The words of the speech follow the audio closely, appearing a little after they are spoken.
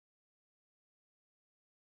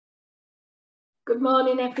Good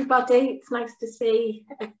morning, everybody. It's nice to see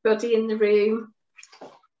everybody in the room.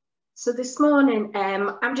 So this morning,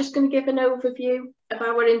 I'm just going to give an overview of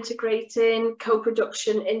how we're integrating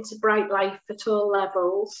co-production into Brightlife at all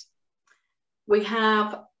levels. We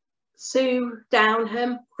have Sue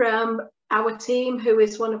Downham from our team, who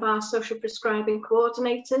is one of our social prescribing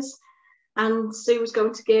coordinators, and Sue is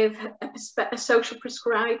going to give a social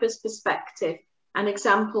prescriber's perspective and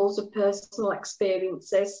examples of personal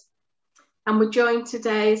experiences. And we're joined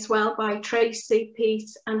today as well by Tracy, Pete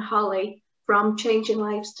and Holly from Changing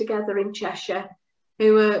Lives Together in Cheshire,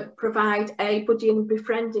 who provide a buddy and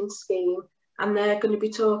befriending scheme, and they're going to be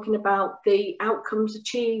talking about the outcomes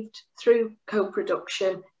achieved through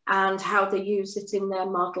co-production and how they use it in their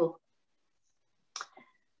model.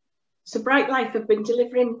 So Brightlife have been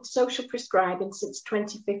delivering social prescribing since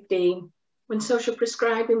 2015, when social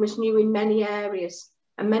prescribing was new in many areas,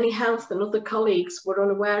 and many health and other colleagues were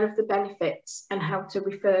unaware of the benefits and how to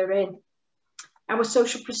refer in. Our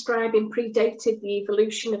social prescribing predated the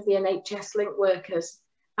evolution of the NHS link workers,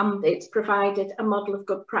 and it's provided a model of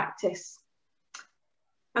good practice.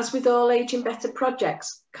 As with all Aging Better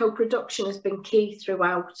projects, co-production has been key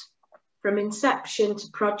throughout. From inception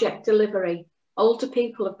to project delivery, older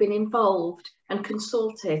people have been involved and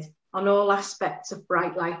consulted on all aspects of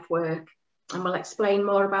Brightlife work, and we'll explain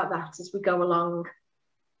more about that as we go along.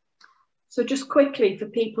 So just quickly, for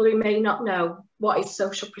people who may not know, what is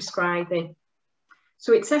social prescribing?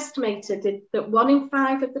 So it's estimated that 1 in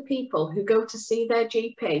 5 of the people who go to see their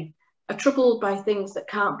GP are troubled by things that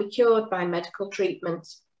can't be cured by medical treatment.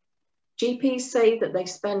 GPs say that they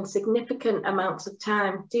spend significant amounts of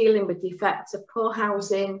time dealing with the effects of poor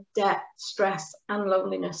housing, debt, stress and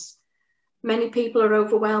loneliness. Many people are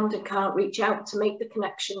overwhelmed and can't reach out to make the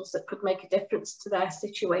connections that could make a difference to their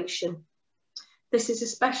situation. This is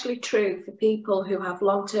especially true for people who have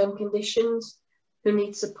long-term conditions, who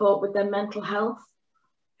need support with their mental health,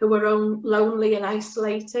 who are lonely and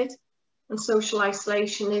isolated, and social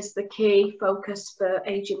isolation is the key focus for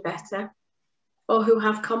Aging Better, or who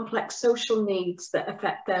have complex social needs that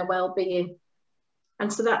affect their well-being.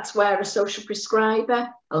 And so that's where a social prescriber,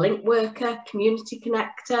 a link worker, community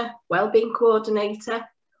connector, wellbeing coordinator,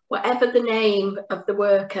 whatever the name of the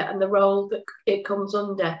worker and the role that it comes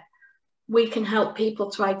under, we can help people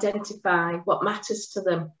to identify what matters to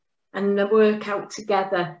them and work out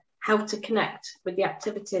together how to connect with the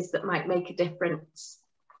activities that might make a difference.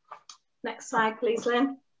 Next slide, please,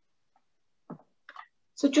 Lynn.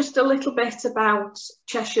 So just a little bit about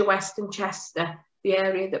Cheshire West and Chester, the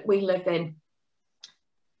area that we live in.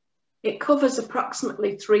 It covers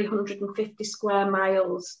approximately 350 square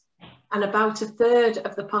miles, and about 1/3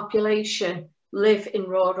 of the population live in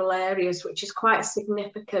rural areas, which is quite a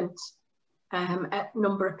significant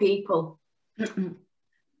number of people. The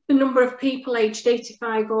number of people aged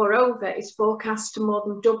 85 or over is forecast to more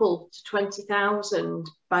than double to 20,000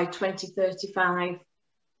 by 2035.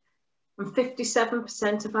 And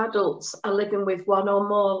 57% of adults are living with one or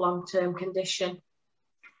more long-term condition.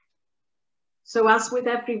 So as with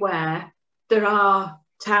everywhere, there are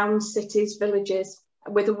towns, cities, villages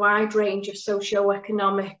with a wide range of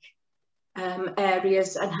socio-economic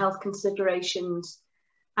areas and health considerations.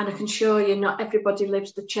 And I can assure you, not everybody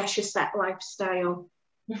lives the Cheshire set lifestyle.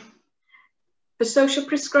 For social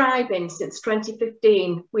prescribing, since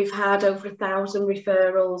 2015, we've had over 1,000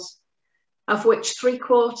 referrals, of which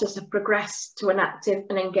 3/4 have progressed to an active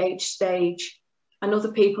and engaged stage, and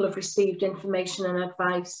other people have received information and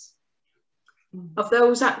advice. Of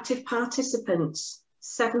those active participants,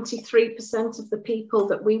 73% of the people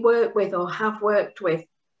that we work with or have worked with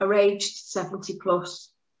are aged 70 plus.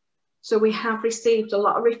 So we have received a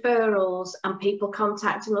lot of referrals and people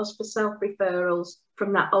contacting us for self-referrals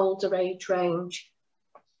from that older age range.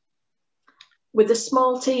 With a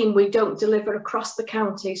small team, we don't deliver across the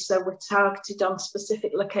county, so we're targeted on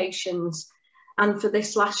specific locations. And for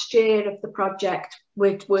this last year of the project,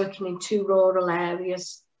 we're working in 2 rural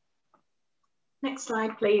areas. Next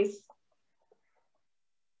slide, please.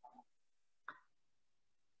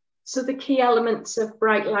 So the key elements of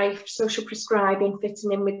Brightlife social prescribing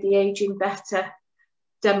fitting in with the Aging Better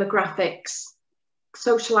demographics.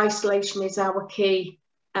 Social isolation is our key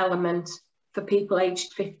element for people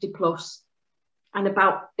aged 50 plus, and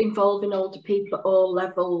about involving older people at all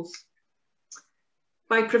levels.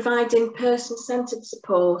 By providing person-centred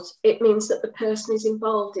support, it means that the person is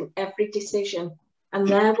involved in every decision, and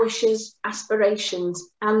their wishes, aspirations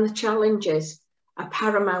and the challenges are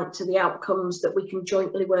paramount to the outcomes that we can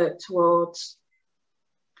jointly work towards.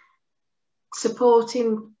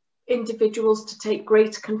 Supporting individuals to take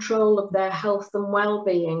greater control of their health and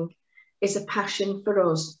well-being is a passion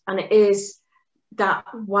for us, and it is that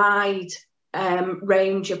wide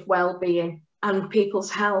range of well-being, and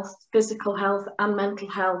people's health, physical health and mental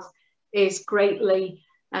health, is greatly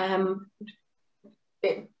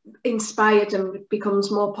inspired and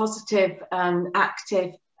becomes more positive and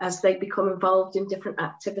active as they become involved in different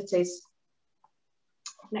activities.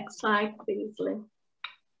 Next slide, please, Lynn.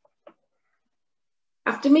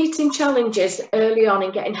 After meeting challenges early on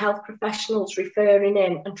in getting health professionals referring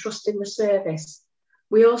in and trusting the service,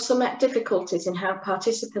 we also met difficulties in how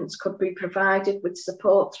participants could be provided with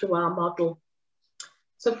support through our model.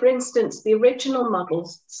 So, for instance, the original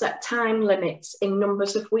models set time limits in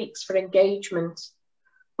numbers of weeks for engagement,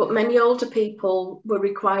 but many older people were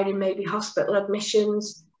requiring maybe hospital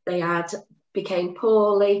admissions, they became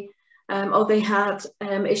poorly, or they had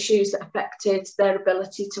issues that affected their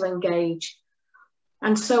ability to engage.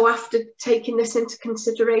 And so after taking this into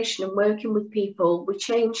consideration and working with people, we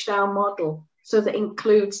changed our model so that it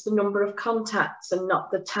includes the number of contacts and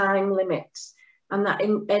not the time limits. And that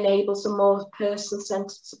enables a more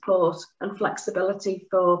person-centred support and flexibility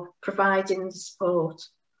for providing the support.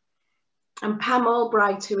 And Pam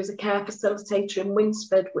Albright, who is a care facilitator in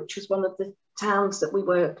Winsford, which was one of the towns that we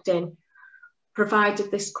worked in,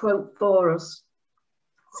 provided this quote for us,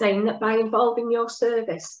 saying that by involving your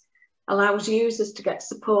service allows users to get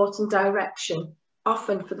support and direction,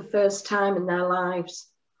 often for the first time in their lives.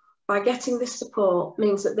 By getting this support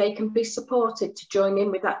means that they can be supported to join in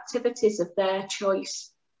with activities of their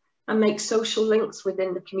choice and make social links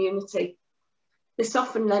within the community. This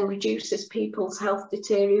often then reduces people's health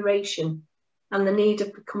deterioration and the need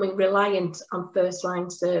of becoming reliant on first-line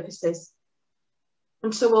services.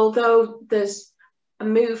 And so although there's a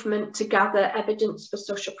movement to gather evidence for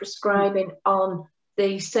social prescribing on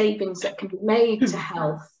the savings that can be made to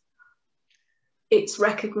health, it's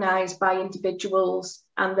recognised by individuals,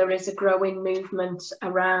 and there is a growing movement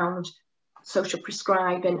around social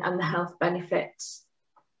prescribing and the health benefits.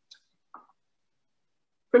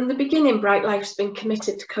 From the beginning, Brightlife's been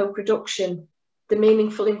committed to co-production, the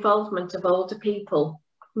meaningful involvement of older people,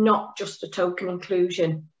 not just a token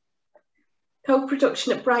inclusion.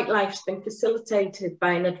 Co-production at Brightlife has been facilitated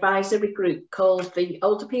by an advisory group called the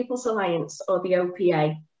Older People's Alliance, or the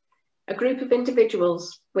OPA, a group of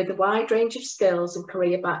individuals with a wide range of skills and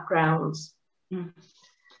career backgrounds.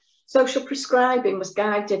 Social prescribing was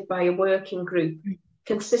guided by a working group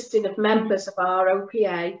consisting of members of our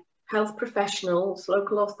OPA, health professionals,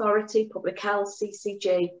 local authority, public health,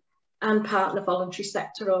 CCG, and partner voluntary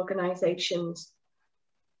sector organisations.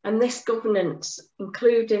 And this governance,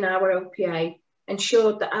 including our OPA,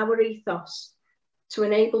 ensured that our ethos to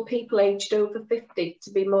enable people aged over 50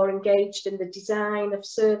 to be more engaged in the design of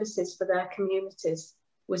services for their communities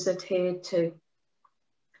was adhered to.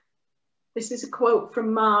 This is a quote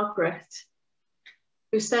from Margaret,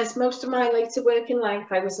 who says, "Most of my later working life,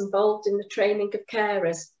 I was involved in the training of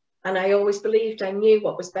carers, and I always believed I knew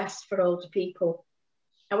what was best for older people.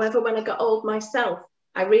 However, when I got old myself,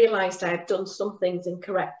 I realised I had done some things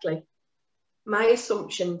incorrectly. My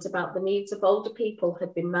assumptions about the needs of older people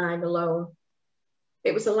had been mine alone.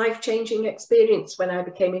 It was a life-changing experience when I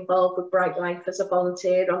became involved with Brightlife as a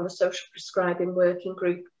volunteer on the social prescribing working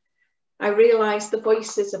group. I realised the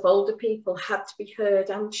voices of older people had to be heard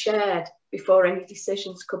and shared before any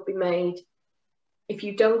decisions could be made. If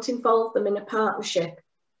you don't involve them in a partnership,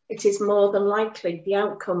 it is more than likely the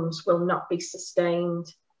outcomes will not be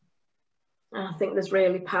sustained." And I think there's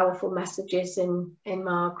really powerful messages in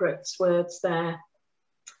Margaret's words there.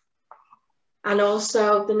 And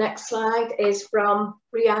also the next slide is from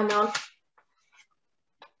Rhiannon,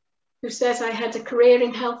 who says, "I had a career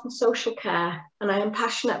in health and social care, and I am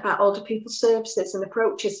passionate about older people's services and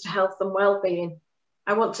approaches to health and wellbeing.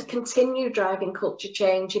 I want to continue driving culture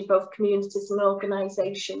change in both communities and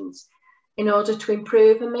organisations in order to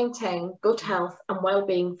improve and maintain good health and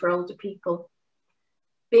wellbeing for older people.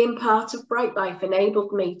 Being part of Brightlife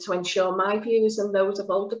enabled me to ensure my views and those of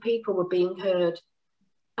older people were being heard,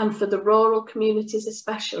 and for the rural communities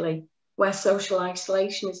especially, where social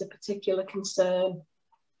isolation is a particular concern.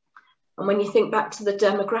 And when you think back to the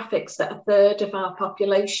demographics, that a third of our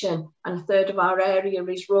population and a third of our area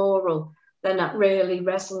is rural, then that really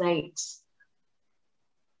resonates."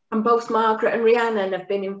 And both Margaret and Rhiannon have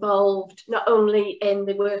been involved not only in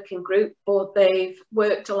the working group, but they've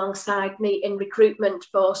worked alongside me in recruitment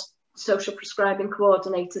for social prescribing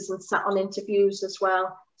coordinators and sat on interviews as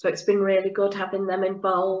well. So it's been really good having them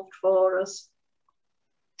involved for us.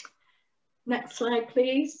 Next slide,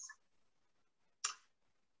 please.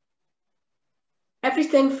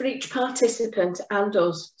 Everything for each participant and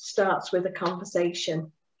us starts with a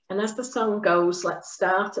conversation. And as the song goes, let's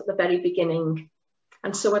start at the very beginning.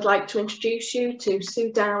 And so I'd like to introduce you to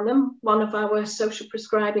Sue Downham, one of our social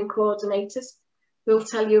prescribing coordinators, who will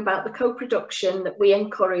tell you about the co-production that we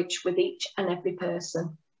encourage with each and every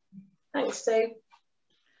person. Thanks, Sue.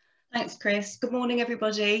 Thanks, Chris. Good morning,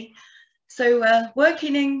 everybody. So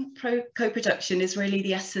working in co-production is really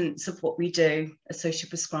the essence of what we do as social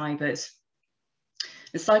prescribers.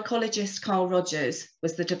 The psychologist Carl Rogers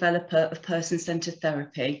was the developer of person-centred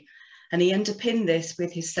therapy, and he underpinned this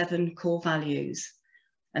with his 7 core values.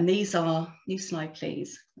 And these are, new slide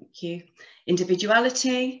please, thank you,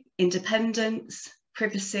 individuality, independence,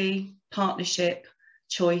 privacy, partnership,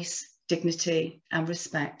 choice, dignity and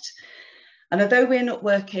respect. And although we're not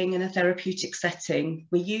working in a therapeutic setting,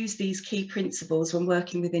 we use these key principles when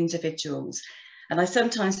working with individuals. And I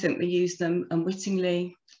sometimes think we use them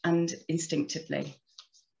unwittingly and instinctively.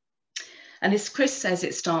 And as Chris says,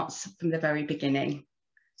 it starts from the very beginning.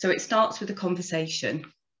 So it starts with a conversation.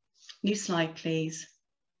 New slide, please.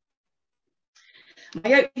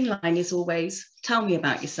 My opening line is always, tell me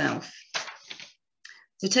about yourself.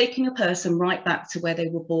 So taking a person right back to where they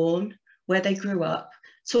were born, where they grew up,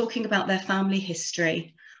 talking about their family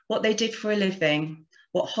history, what they did for a living,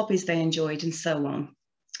 what hobbies they enjoyed, and so on.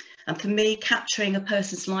 And for me, capturing a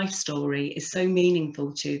person's life story is so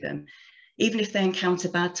meaningful to them, even if they encounter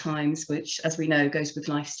bad times, which, as we know, goes with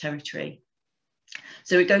life's territory.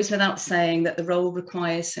 So it goes without saying that the role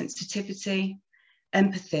requires sensitivity,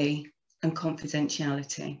 empathy, and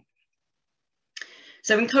confidentiality.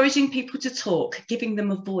 So encouraging people to talk, giving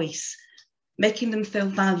them a voice, making them feel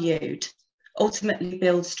valued, ultimately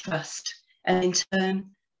builds trust and in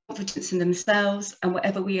turn confidence in themselves and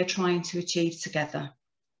whatever we are trying to achieve together.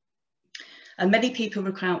 And many people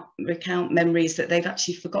recount memories that they've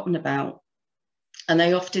actually forgotten about, and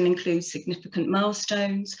they often include significant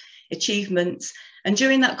milestones, achievements, and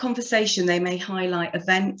during that conversation they may highlight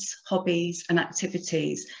events, hobbies and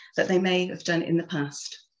activities that they may have done in the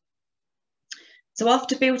past. So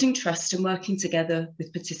after building trust and working together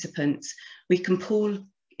with participants, we can pool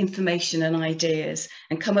information and ideas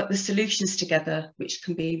and come up with solutions together, which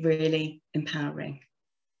can be really empowering.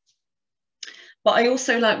 But I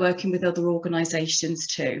also like working with other organisations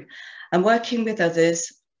too, and working with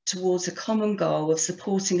others towards a common goal of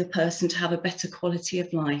supporting a person to have a better quality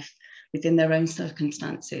of life within their own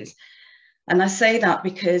circumstances. And I say that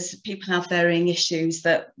because people have varying issues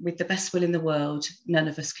that with the best will in the world, none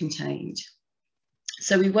of us can change.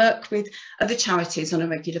 So we work with other charities on a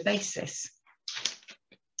regular basis.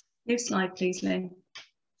 New slide, please, Lynn.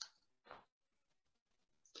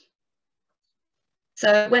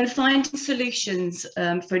 So when finding solutions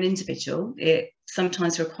for an individual, it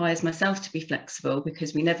sometimes requires myself to be flexible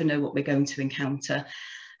because we never know what we're going to encounter.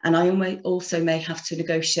 And I also may have to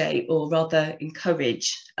negotiate or rather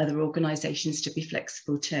encourage other organisations to be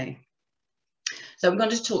flexible too. So I'm going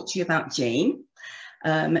to talk to you about Jean.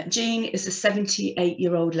 Jean is a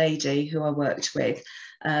 78-year-old lady who I worked with,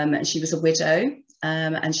 and she was a widow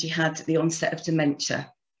and she had the onset of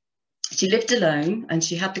dementia. She lived alone and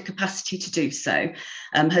she had the capacity to do so.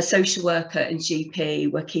 Her social worker and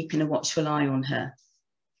GP were keeping a watchful eye on her.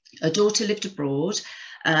 Her daughter lived abroad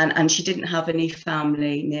and she didn't have any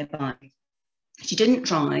family nearby. She didn't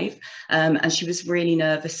drive and she was really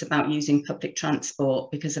nervous about using public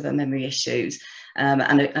transport because of her memory issues. And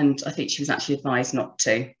I think she was actually advised not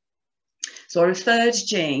to. So I referred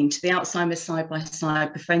Jean to the Alzheimer's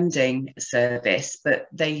side-by-side befriending service, but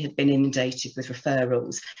they had been inundated with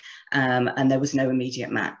referrals and there was no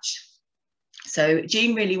immediate match. So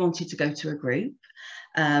Jean really wanted to go to a group.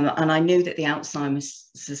 And I knew that the Alzheimer's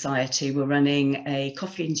Society were running a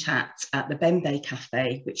coffee and chat at the Bembe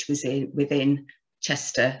Cafe, which was within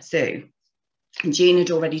Chester Zoo. And Jean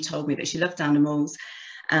had already told me that she loved animals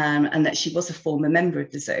and that she was a former member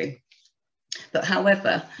of the zoo. But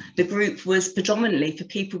however, the group was predominantly for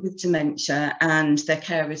people with dementia and their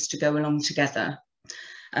carers to go along together.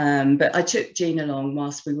 But I took Jean along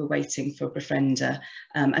whilst we were waiting for a befriender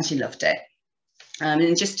and she loved it.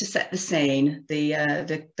 And just to set the scene,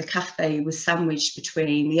 the cafe was sandwiched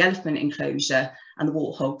between the elephant enclosure and the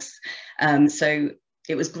warthogs. So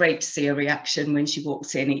it was great to see her reaction when she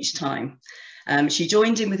walked in each time. She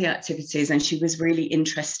joined in with the activities and she was really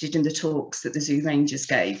interested in the talks that the zoo rangers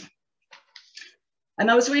gave. And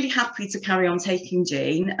I was really happy to carry on taking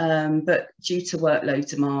Jean, but due to workload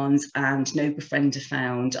demands and no befriender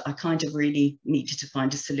found, I kind of really needed to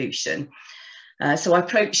find a solution. So I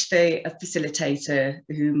approached a facilitator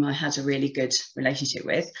whom I had a really good relationship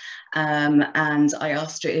with, and I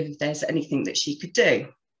asked her if there's anything that she could do.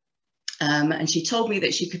 And she told me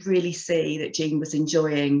that she could really see that Jean was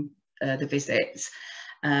enjoying the visits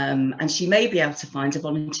And she may be able to find a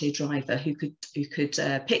volunteer driver who could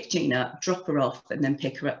pick Jean up, drop her off, and then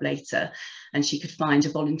pick her up later. And she could find a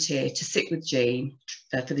volunteer to sit with Jean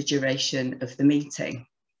for the duration of the meeting.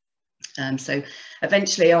 So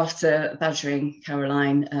eventually, after badgering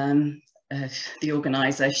Caroline, the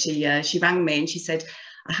organiser, she rang me and she said,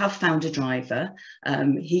 I have found a driver.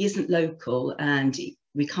 He isn't local and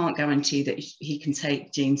we can't guarantee that he can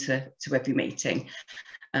take Jean to every meeting.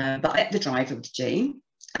 But I met the driver with Jean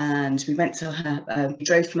and we went to her, we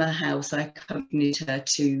drove from her house. I accompanied her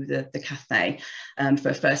to the cafe for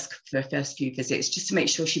her first few visits, just to make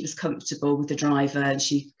sure she was comfortable with the driver and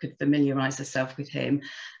she could familiarise herself with him.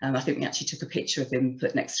 I think we actually took a picture of him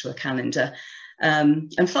put next to a calendar.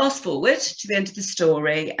 And fast forward to the end of the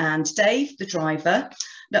story, and Dave, the driver,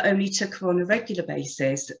 not only took her on a regular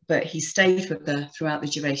basis, but he stayed with her throughout the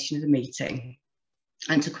duration of the meeting.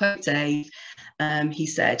 And to quote Dave, he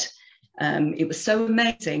said, it was so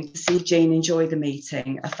amazing to see Jean enjoy the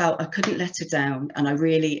meeting. I felt I couldn't let her down and I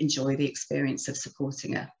really enjoy the experience of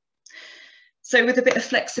supporting her. So with a bit of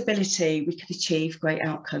flexibility, we can achieve great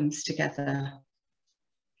outcomes together.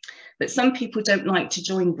 But some people don't like to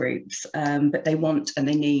join groups, but they want and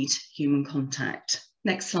they need human contact.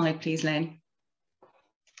 Next slide, please, Lynn.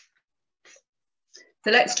 So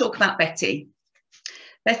let's talk about Betty.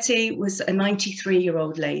 Betty was a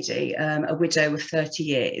 93-year-old lady, a widow of 30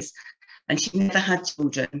 years, and she never had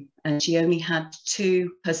children, and she only had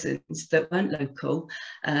 2 cousins that weren't local,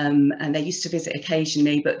 and they used to visit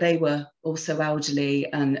occasionally, but they were also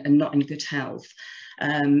elderly and not in good health.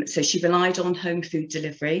 So she relied on home food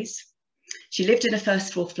deliveries. She lived in a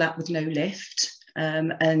first floor flat with no lift,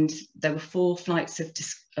 and there were 4 flights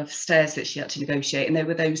of stairs that she had to negotiate, and there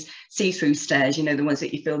were those see-through stairs, you know, the ones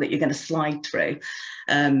that you feel that you're going to slide through.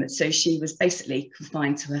 So she was basically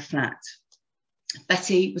confined to her flat.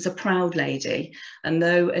 Betty was a proud lady, and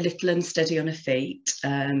though a little unsteady on her feet,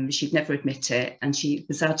 she'd never admit it, and she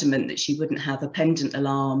was adamant that she wouldn't have a pendant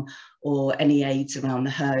alarm or any aids around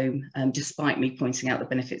the home, despite me pointing out the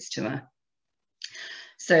benefits to her.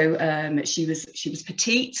 So she was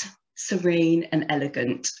petite, serene and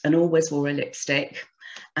elegant, and always wore a lipstick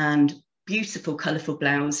and beautiful colourful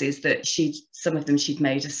blouses that some of them she'd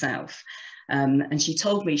made herself. And she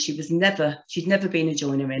told me she'd never been a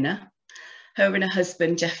joiner-inner. Her and her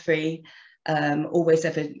husband Geoffrey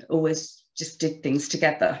always just did things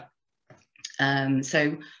together.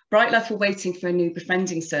 So Brightlife were waiting for a new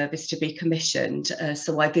befriending service to be commissioned,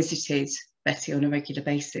 so I visited Betty on a regular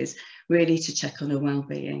basis, really to check on her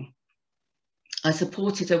well-being. I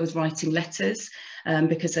supported her with writing letters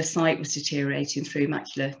because her sight was deteriorating through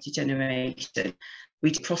macular degeneration.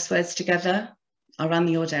 We did crosswords together. I ran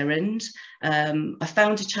the odd errand. I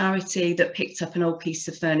found a charity that picked up an old piece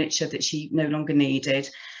of furniture that she no longer needed.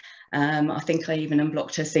 I think I even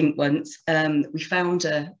unblocked her sink once. We found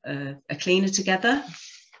a cleaner together,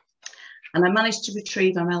 and I managed to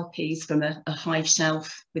retrieve our LPs from a high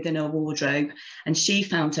shelf within her wardrobe, and she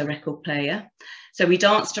found her record player. So we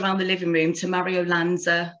danced around the living room to Mario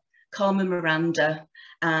Lanza, Carmen Miranda,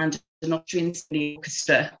 and an Austrian Symphony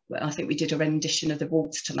Orchestra. I think we did a rendition of the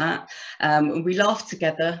waltz to that. We laughed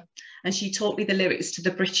together, and she taught me the lyrics to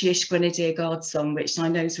the British Grenadier Guards song, which I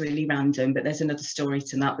know is really random, but there's another story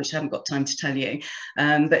to that, which I haven't got time to tell you.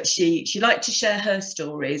 But she liked to share her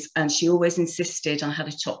stories, and she always insisted I had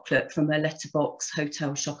a chocolate from her letterbox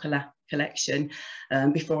Hotel Chocolat collection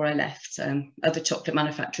before I left. Other chocolate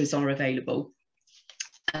manufacturers are available.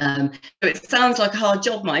 So it sounds like a hard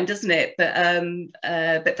job, mine, doesn't it?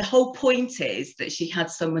 But the whole point is that she had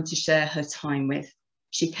someone to share her time with.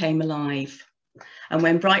 She came alive. And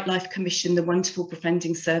when Brightlife commissioned the wonderful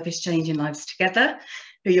befriending service Changing Lives Together,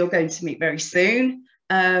 who you're going to meet very soon,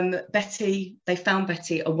 they found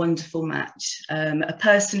Betty a wonderful match, a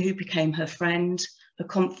person who became her friend, her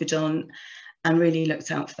confidant, and really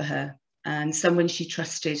looked out for her, and someone she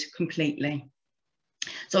trusted completely.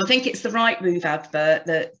 So I think it's the right move advert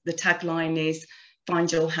that the tagline is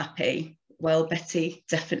 "Find Your Happy." Well, Betty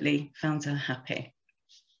definitely found her happy.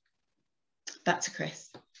 Back to Chris.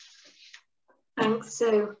 Thanks,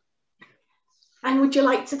 Sue. And would you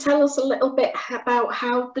like to tell us a little bit about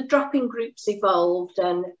how the drop-in groups evolved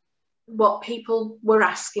and what people were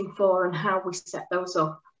asking for and how we set those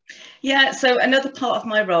up? Yeah, so another part of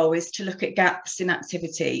my role is to look at gaps in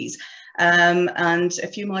activities. And a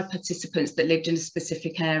few of my participants that lived in a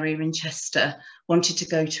specific area in Chester wanted to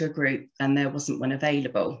go to a group and there wasn't one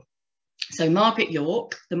available. So Margaret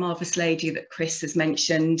York, the marvellous lady that Chris has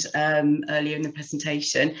mentioned earlier in the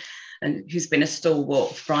presentation, and who's been a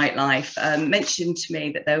stalwart for Brightlife, mentioned to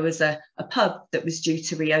me that there was a pub that was due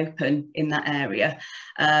to reopen in that area.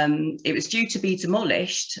 It was due to be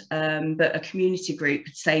demolished, but a community group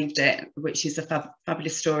had saved it, which is a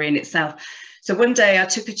fabulous story in itself. So one day I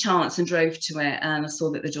took a chance and drove to it, and I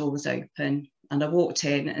saw that the door was open. And I walked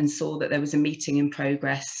in and saw that there was a meeting in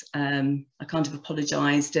progress. I kind of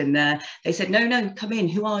apologised, and they said, no, come in,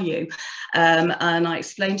 who are you? And I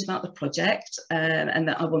explained about the project and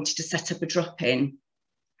that I wanted to set up a drop-in.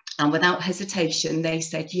 And without hesitation, they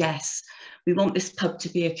said, yes, we want this pub to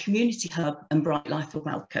be a community hub and Brightlife are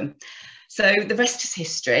welcome. So the rest is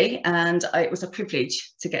history, and it was a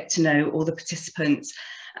privilege to get to know all the participants.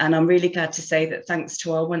 And I'm really glad to say that thanks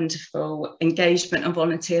to our wonderful engagement and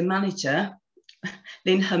volunteer manager,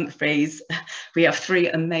 Lynn Humphreys, we have 3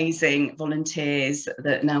 amazing volunteers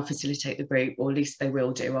that now facilitate the group, or at least they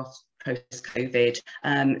will do after post-COVID.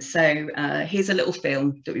 So here's a little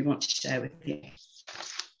film that we want to share with you.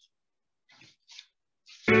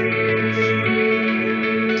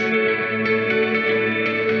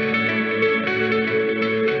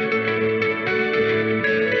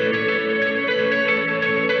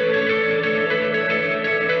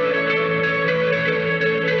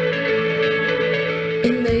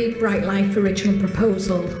 In the Brightlife original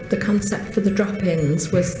proposal, the concept for the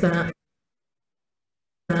drop-ins was that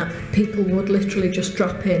people would literally just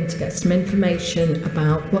drop in to get some information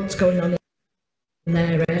about what's going on in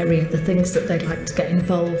their area, the things that they'd like to get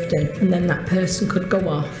involved in, and then that person could go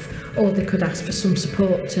off, or they could ask for some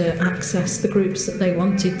support to access the groups that they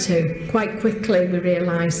wanted to. Quite quickly we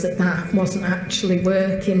realised that that wasn't actually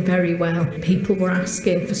working very well. People were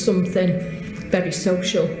asking for something very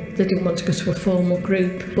social. They didn't want to go to a formal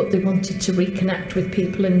group, but they wanted to reconnect with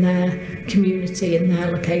people in their community, in their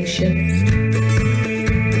location.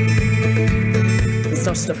 It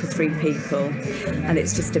started off with 3 people, and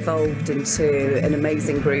it's just evolved into an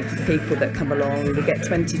amazing group of people that come along. We get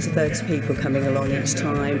 20 to 30 people coming along each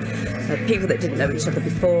time. People that didn't know each other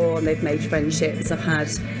before, and they've made friendships. I've had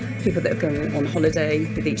people that have gone on holiday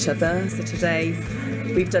with each other. So today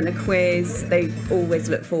we've done a quiz. They always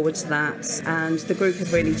look forward to that, and the group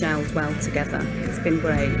have really gelled well together. It's been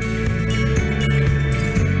great.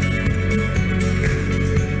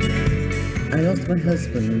 I lost my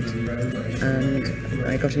husband, and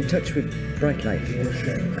I got in touch with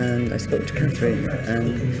Brightlife, and I spoke to Catherine,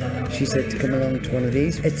 and she said to come along to one of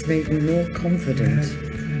these. It's made me more confident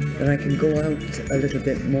that I can go out a little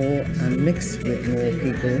bit more and mix with more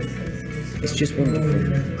people. It's just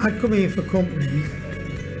wonderful. I come here for company,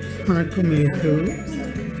 and I come here to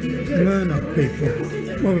learn off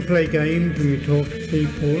people. Well, we play games and we talk to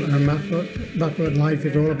people, and that's what life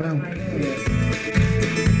is all about.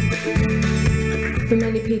 For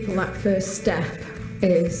many people, that first step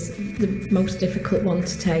is the most difficult one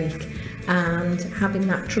to take, and having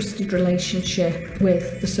that trusted relationship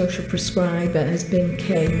with the social prescriber has been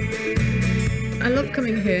key. I love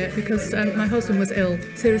coming here because my husband was ill,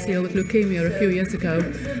 seriously ill with leukemia a few years ago,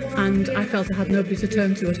 and I felt I had nobody to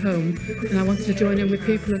turn to at home, and I wanted to join in with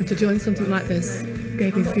people, and to join something like this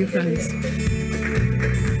gave me a few friends.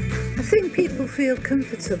 I think people feel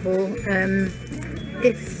comfortable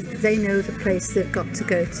if they know the place they've got to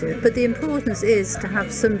go to. But the importance is to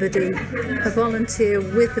have somebody, a volunteer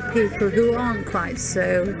with the people who aren't quite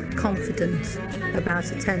so confident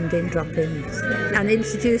about attending drop-ins, and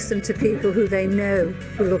introduce them to people who they know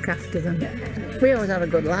will look after them. We always have a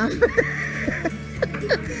good laugh.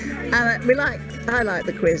 And I like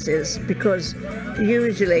the quizzes because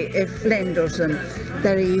usually if Lynn does them,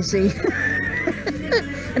 they're easy.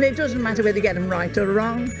 And it doesn't matter whether you get them right or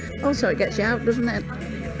wrong. Also, it gets you out, doesn't it?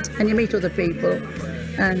 And you meet other people,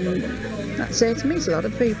 and that's it. Meets a lot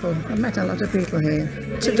of people. I've met a lot of people here.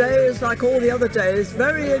 Today is like all the other days,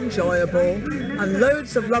 very enjoyable, and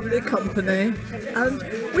loads of lovely company, and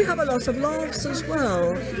we have a lot of laughs as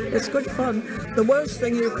well. It's good fun. The worst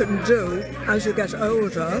thing you can do as you get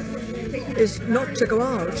older is not to go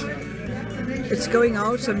out. It's going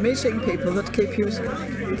out and meeting people that keep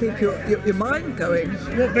your mind going.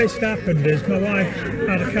 What basically happened is my wife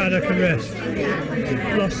had a cardiac arrest,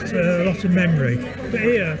 lost a lot of memory. But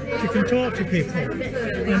here, she can talk to people,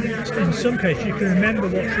 and in some cases you can remember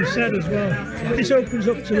what she said as well. This opens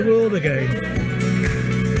up to the world again.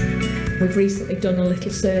 We've recently done a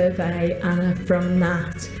little survey, and from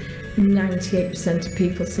that, 98% of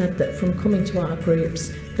people said that from coming to our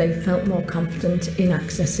groups, they felt more confident in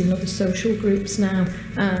accessing other social groups now,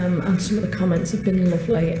 and some of the comments have been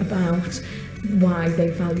lovely about why they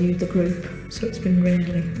value the group. So it's been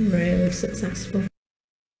really, really successful.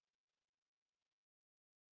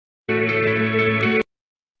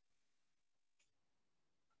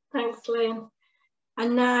 Thanks, learn.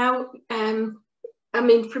 And now, I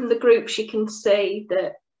mean, from the groups, you can see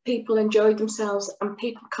that people enjoyed themselves and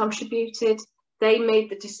people contributed. They made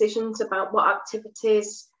the decisions about what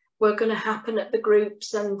activities were going to happen at the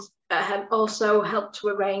groups, and also helped to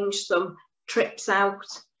arrange some trips out.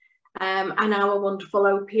 And our wonderful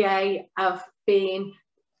OPA have been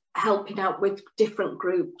helping out with different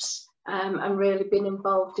groups and really been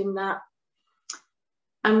involved in that.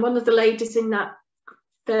 And one of the ladies in that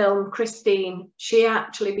film, Christine, she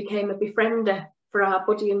actually became a befriender for our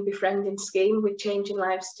Buddy and Befriending scheme with Changing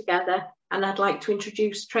Lives Together. And I'd like to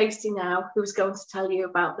introduce Tracy now, who's going to tell you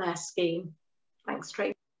about their scheme. Thanks,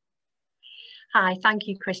 Tracy. Hi, thank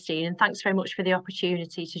you, Christine, and thanks very much for the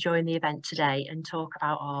opportunity to join the event today and talk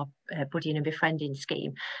about our Buddying and Befriending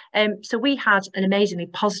scheme. So we had an amazingly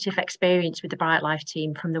positive experience with the Brightlife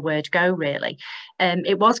team from the word go, really.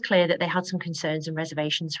 It was clear that they had some concerns and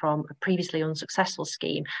reservations from a previously unsuccessful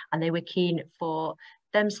scheme, and they were keen for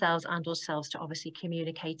themselves and ourselves to obviously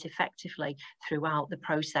communicate effectively throughout the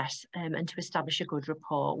process and to establish a good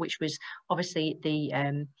rapport, which was obviously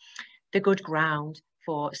the good ground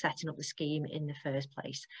for setting up the scheme in the first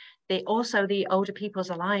place. The Older People's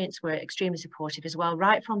Alliance were extremely supportive as well,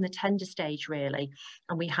 right from the tender stage, really.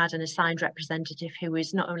 And we had an assigned representative who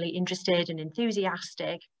was not only interested and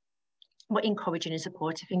enthusiastic, but encouraging and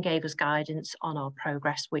supportive, and gave us guidance on our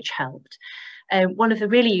progress, which helped. One of the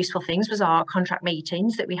really useful things was our contract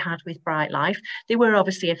meetings that we had with Brightlife. They were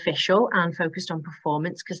obviously official and focused on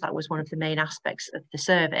performance, because that was one of the main aspects of the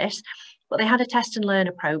service. But they had a test and learn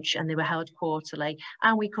approach, and they were held quarterly.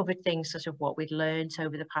 And we covered things such as what we'd learned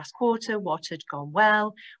over the past quarter, what had gone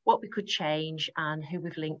well, what we could change, and who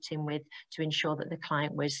we've linked in with to ensure that the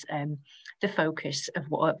client was the focus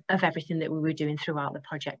of everything that we were doing throughout the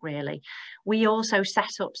project, really. We also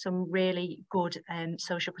set up some really good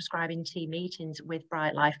social prescribing team meetings with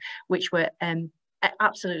Brightlife, which were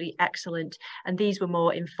absolutely excellent, and these were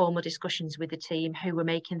more informal discussions with the team who were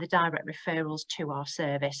making the direct referrals to our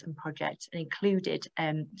service and project, and included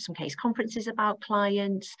some case conferences about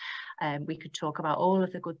clients. We could talk about all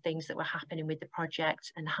of the good things that were happening with the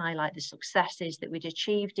project and highlight the successes that we'd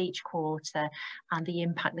achieved each quarter and the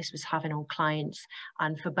impact this was having on clients,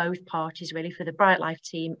 and for both parties, really, for the Brightlife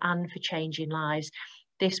team and for Changing Lives.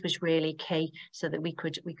 This was really key, so that we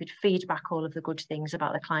could feed back all of the good things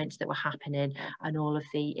about the clients that were happening and all of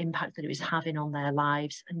the impact that it was having on their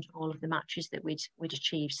lives and all of the matches that we'd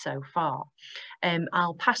achieved so far.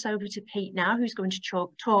 I'll pass over to Pete now, who's going to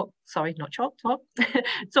talk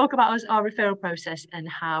about our referral process and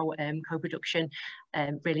how co-production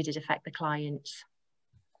really did affect the clients.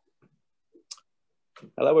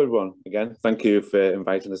 Hello everyone, again, thank you for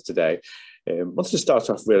inviting us today. I wanted to start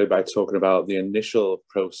off really by talking about the initial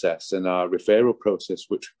process and our referral process,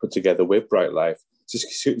 which we put together with Brightlife.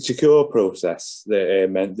 It's a secure process that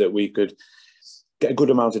meant that we could get a good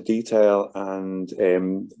amount of detail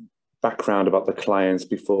and background about the clients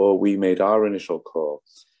before we made our initial call.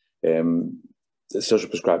 The social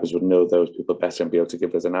prescribers would know those people better and be able to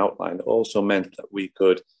give us an outline. It also meant that we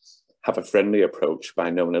could have a friendly approach by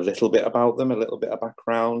knowing a little bit about them, a little bit of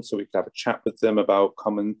background, so we could have a chat with them about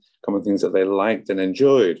common things that they liked and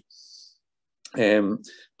enjoyed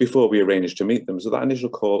before we arranged to meet them. So that initial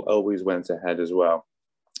call always went ahead as well.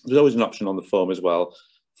 There's always an option on the form as well,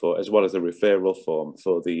 as well as the referral form,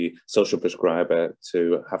 for the social prescriber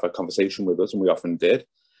to have a conversation with us, and we often did,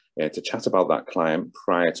 to chat about that client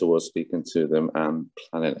prior to us speaking to them and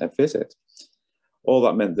planning a visit. All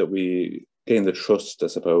that meant that we gain the trust, I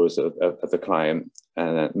suppose, of the client,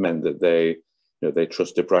 and it meant that they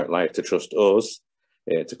trusted Brightlife to trust us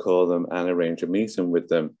to call them and arrange a meeting with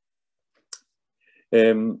them.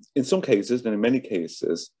 In some cases, and in many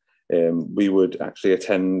cases, we would actually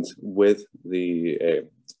attend with the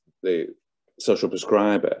social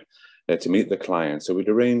prescriber to meet the client. So we'd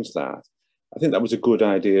arrange that. I think that was a good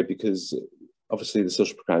idea, because obviously the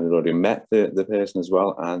social prescriber had already met the person as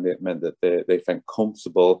well, and it meant that they felt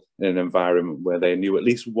comfortable in an environment where they knew at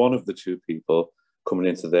least one of the two people coming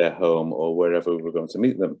into their home or wherever we were going to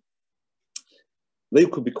meet them. They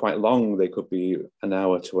could be quite long. They could be an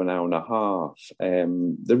hour to an hour and a half.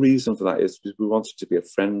 The reason for that is because we wanted to be a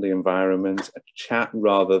friendly environment, a chat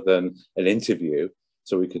rather than an interview,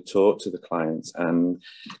 so we could talk to the clients and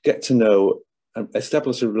get to know and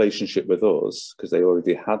establish a relationship with us, because they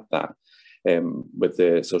already had that with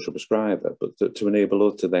the social prescriber, but to enable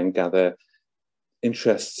us to then gather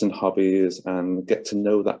interests and hobbies and get to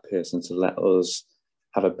know that person, to let us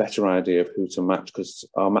have a better idea of who to match, because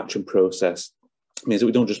our matching process means that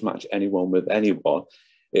we don't just match anyone with anyone.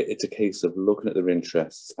 It's a case of looking at their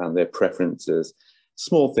interests and their preferences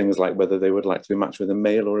small things like whether they would like to be matched with a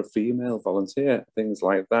male or a female volunteer, things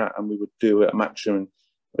like that. And we would do a matching,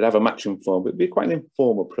 we'd have a matching form. It'd be quite an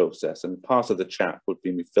informal process. And part of the chat would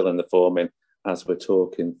be me filling the form in as we're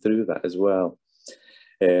talking through that as well.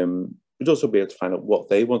 We'd also be able to find out what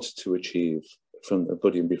they wanted to achieve from the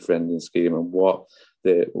buddy and befriending scheme and what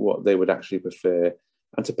they would actually prefer,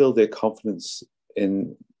 and to build their confidence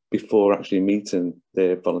in before actually meeting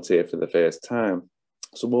their volunteer for the first time.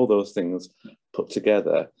 So all those things put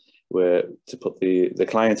together were to put the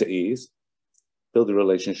client at ease, build a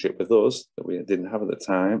relationship with us that we didn't have at the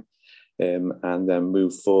time, and then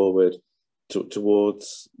move forward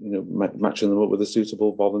towards matching them up with a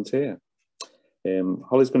suitable volunteer.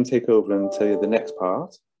 Holly's going to take over and tell you the next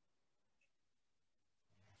part.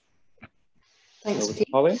 Thanks, over to Pete.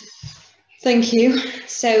 Holly. Thank you.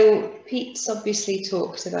 So Pete's obviously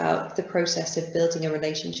talked about the process of building a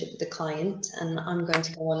relationship with the client, and I'm going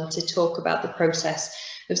to go on to talk about the process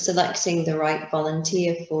of selecting the right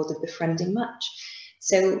volunteer for the befriending match.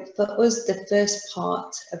 So for us, the first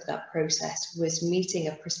part of that process was meeting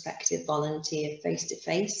a prospective volunteer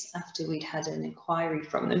face-to-face after we'd had an inquiry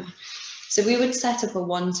from them. So we would set up a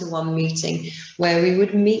one-to-one meeting where we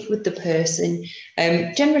would meet with the person,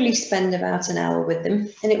 generally spend about an hour with them,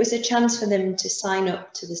 and it was a chance for them to sign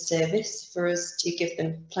up to the service, for us to give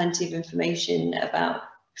them plenty of information about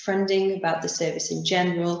befriending, about the service in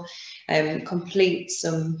general, complete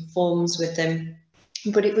some forms with them.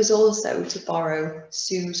 But it was also, to borrow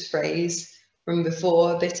Sue's phrase from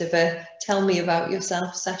before, a bit of a tell me about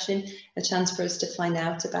yourself session, a chance for us to find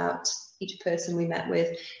out about each person we met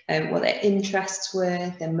with, what their interests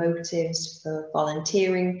were, their motives for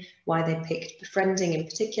volunteering, why they picked befriending in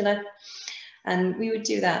particular. And we would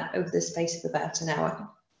do that over the space of about an hour.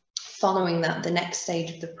 Following that, the next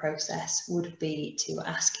stage of the process would be to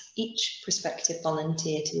ask each prospective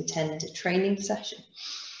volunteer to attend a training session.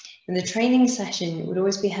 And the training session would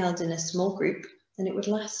always be held in a small group, and it would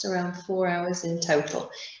last around 4 hours in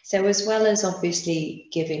total. So as well as obviously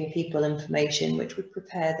giving people information which would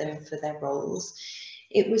prepare them for their roles,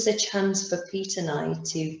 it was a chance for Pete and I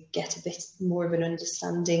to get a bit more of an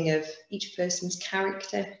understanding of each person's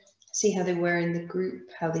character, see how they were in the group,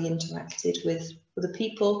 how they interacted with other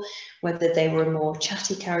people, whether they were a more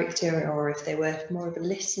chatty character or if they were more of a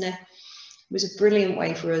listener. It was a brilliant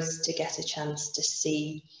way for us to get a chance to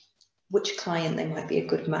see which client they might be a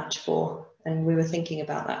good match for. And we were thinking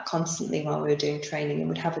about that constantly while we were doing training, and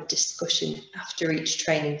would have a discussion after each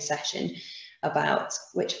training session about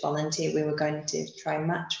which volunteer we were going to try and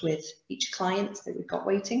match with each client that we've got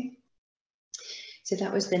waiting. So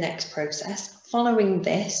that was the next process. Following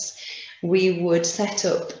this, we would set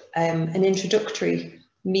up an introductory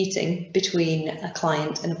meeting between a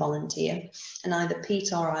client and a volunteer, and either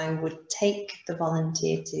Pete or I would take the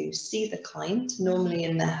volunteer to see the client, normally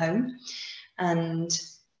in their home, and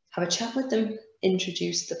have a chat with them,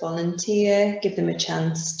 introduce the volunteer, give them a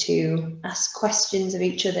chance to ask questions of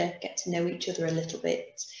each other, get to know each other a little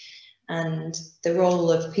bit. And the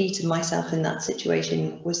role of Pete and myself in that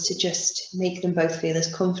situation was to just make them both feel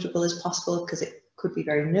as comfortable as possible, because it could be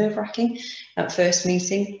very nerve-wracking at first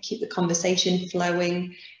meeting, keep the conversation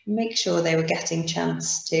flowing, make sure they were getting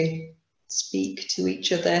chance to speak to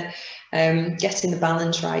each other, getting the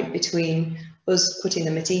balance right between us putting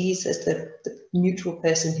them at ease as the neutral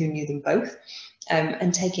person who knew them both,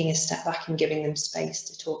 and taking a step back and giving them space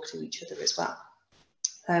to talk to each other as well.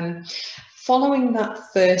 Following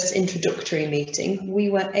that first introductory meeting,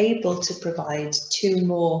 we were able to provide 2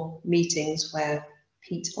 more meetings where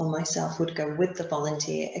Pete or myself would go with the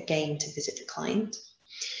volunteer again to visit the client.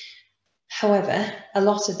 However, a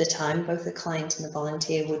lot of the time, both the client and the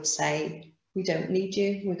volunteer would say, we don't need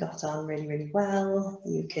you, we got on really, really well,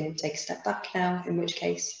 you can take a step back now, in which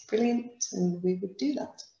case, brilliant, and we would do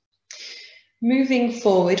that. Moving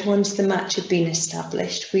forward, once the match had been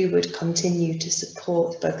established, we would continue to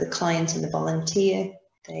support both the client and the volunteer.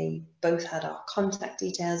 They both had our contact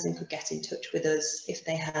details and could get in touch with us if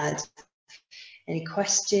they had any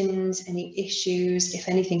questions, any issues, if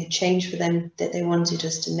anything had changed for them that they wanted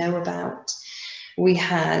us to know about. We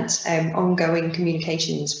had ongoing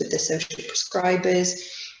communications with the social prescribers,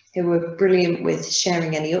 who were brilliant with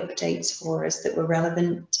sharing any updates for us that were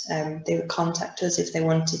relevant. They would contact us if they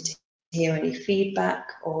wanted to hear any feedback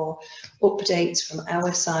or updates from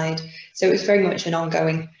our side. So it was very much an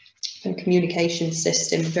ongoing communication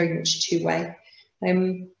system, very much two-way.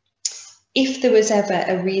 If there was ever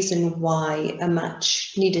a reason why a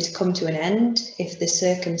match needed to come to an end, if the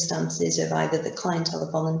circumstances of either the client or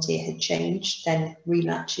the volunteer had changed, then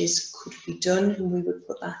rematches could be done, and we would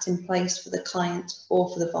put that in place for the client or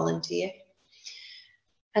for the volunteer.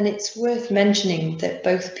 And it's worth mentioning that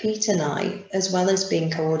both Pete and I, as well as being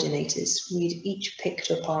coordinators, we'd each picked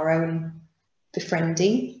up our own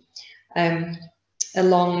befriending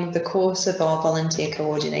along the course of our volunteer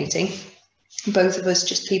coordinating. Both of us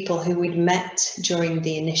just people who we'd met during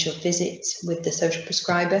the initial visit with the social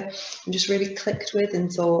prescriber and just really clicked with and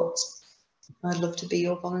thought, I'd love to be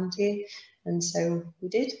your volunteer. And so we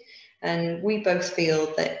did. And we both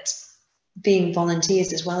feel that being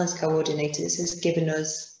volunteers as well as coordinators has given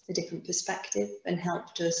us a different perspective and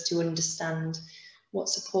helped us to understand what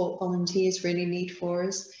support volunteers really need for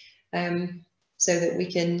us, so that we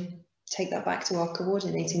can take that back to our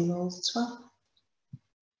coordinating roles as well.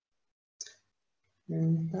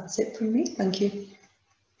 And that's it from me. Thank you.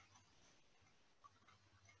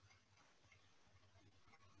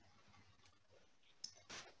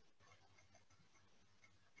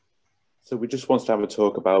 So we just wanted to have a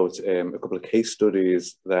talk about a couple of case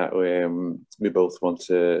studies that we both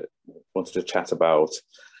wanted to chat about.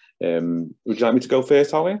 Would you like me to go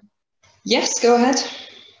first, Holly? Yes, go ahead.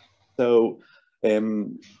 So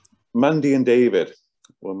Mandy and David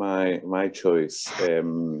were my choice.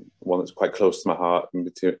 One that's quite close to my heart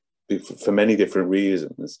for many different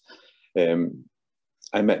reasons.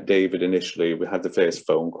 I met David initially. We had the first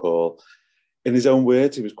phone call. In his own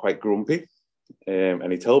words, he was quite grumpy. And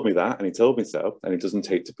he told me that, and he told me so, and he doesn't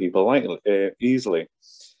take to people easily.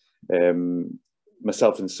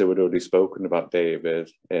 Myself and Sue had already spoken about David,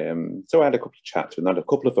 so I had a couple of chats and had a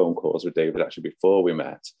couple of phone calls with David actually before we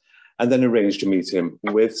met, and then arranged to meet him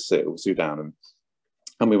with Sue Downham,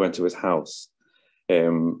 and we went to his house.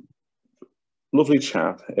 Lovely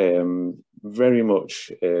chap, very much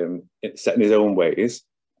set in his own ways,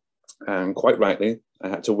 and quite rightly, I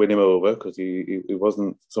had to win him over because he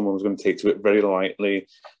wasn't someone who was going to take to it very lightly,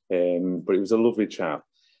 but he was a lovely chap.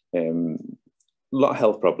 A lot of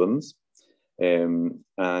health problems, and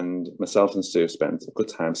myself and Sue spent a good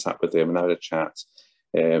time sat with him and had a chat.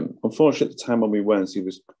 Unfortunately, at the time when we went, he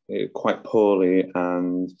was quite poorly,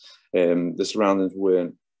 and the surroundings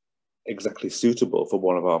weren't exactly suitable for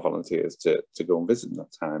one of our volunteers to go and visit at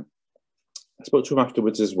that time. I spoke to him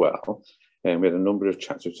afterwards as well. And we had a number of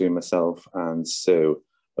chats between myself and Sue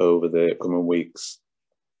over the coming weeks,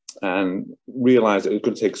 and realised it was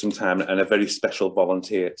going to take some time and a very special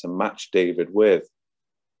volunteer to match David with.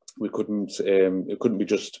 We couldn't, it couldn't be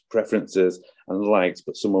just preferences and likes,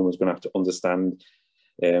 but someone was going to have to understand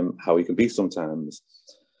how he can be sometimes.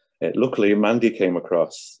 Luckily, Mandy came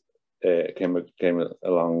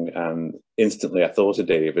along, and instantly I thought of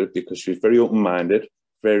David because she was very open-minded,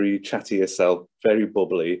 very chatty herself, very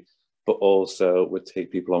bubbly, but also would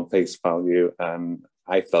take people on face value, and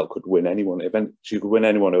I felt could win anyone. If she could win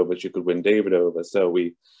anyone over, she could win David over. So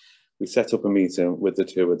we set up a meeting with the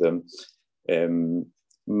two of them.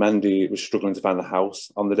 Mandy was struggling to find the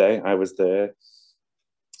house on the day I was there,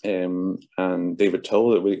 and David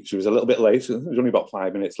told her she was a little bit late. It was only about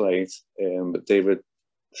 5 minutes late, but David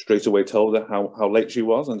straight away told her how late she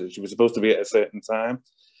was and that she was supposed to be at a certain time,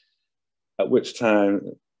 at which time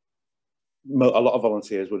a lot of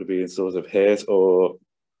volunteers would have been sort of hurt or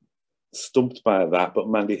stumped by that, but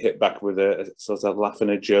Mandy hit back with a sort of laugh and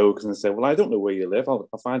a joke and said, well, I don't know where you live, I'll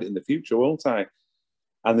find it in the future, won't I?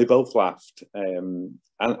 And they both laughed. And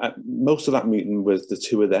most of that meeting was the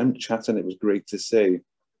two of them chatting. It was great to see.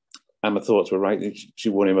 And my thoughts were right. She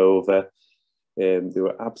won him over. They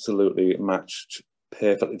were absolutely matched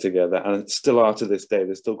perfectly together, and still are to this day.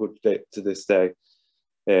 They're still good to this day.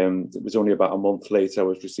 It was only about a month later I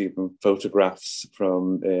was receiving photographs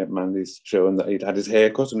from Mandy's showing that he'd had his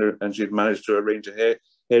hair cut, and she'd managed to arrange a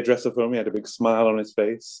hairdresser for him. He had a big smile on his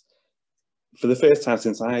face. For the first time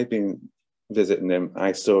since I'd been visiting him,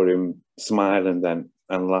 I saw him smiling then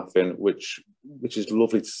and laughing, which is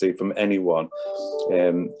lovely to see from anyone,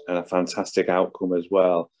 and a fantastic outcome as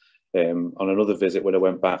well. On another visit when I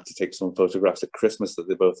went back to take some photographs at Christmas that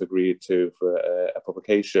they both agreed to for a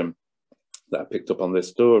publication that I picked up on this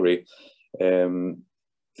story,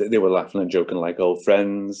 they were laughing and joking like old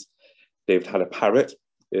friends. David had a parrot.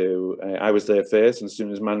 I was there first, and as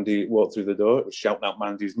soon as Mandy walked through the door, it was shouting out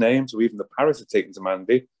Mandy's name. So even the parrot had taken to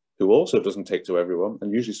Mandy, who also doesn't take to everyone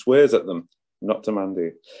and usually swears at them, not to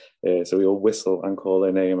Mandy. So we all whistle and call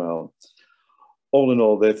their name out. All in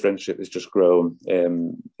all, their friendship has just grown.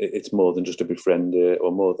 It's more than just a befriender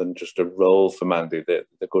or more than just a role for Mandy. They're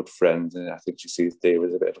good friends, and I think she sees David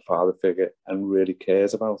as a bit of a father figure and really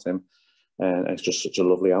cares about him. And it's just such a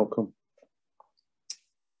lovely outcome.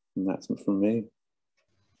 And that's from me.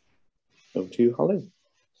 Over to you, Holly.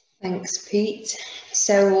 Thanks, Pete.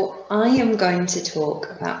 So I am going to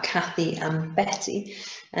talk about Kathy and Betty,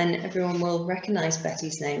 and everyone will recognise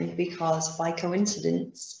Betty's name because by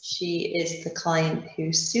coincidence, she is the client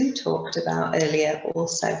who Sue talked about earlier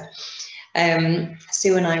also.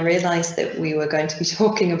 Sue and I realised that we were going to be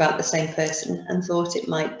talking about the same person and thought it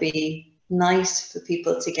might be nice for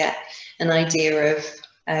people to get an idea of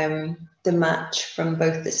the match from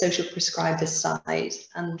both the social prescriber's side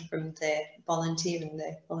and from the volunteer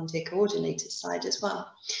coordinator side as well.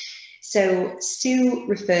 So Sue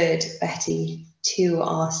referred Betty to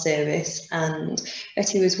our service, and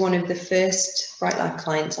Betty was one of the first Brightlife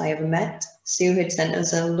clients I ever met. Sue had sent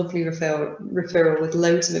us a lovely referral with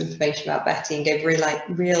loads of information about Betty and gave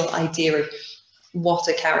real idea of what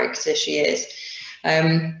a character she is.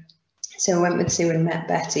 So I went with Sue and met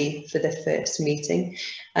Betty for the first meeting.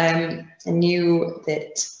 I knew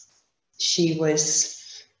that she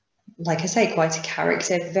was, like I say, quite a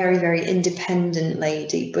character, very, very independent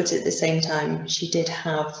lady, but at the same time, she did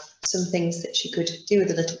have some things that she could do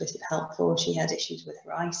with a little bit of help for. She had issues with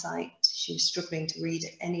her eyesight. She was struggling to read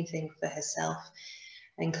anything for herself,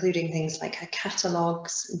 including things like her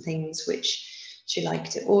catalogues and things which she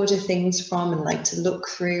liked to order things from and liked to look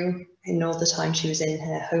through in all the time she was in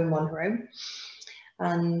her home on her own.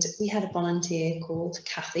 And we had a volunteer called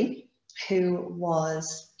Kathy, who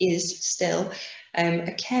is still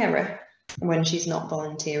a carer when she's not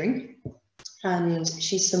volunteering. And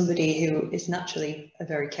she's somebody who is naturally a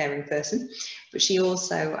very caring person, but she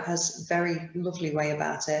also has a very lovely way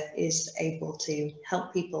about her, is able to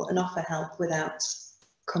help people and offer help without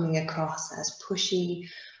coming across as pushy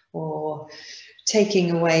or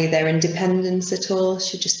taking away their independence at all.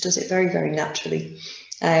 She just does it very, very naturally.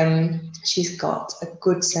 She's got a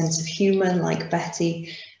good sense of humour, like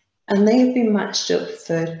Betty, and they have been matched up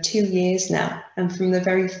for 2 years now. And from the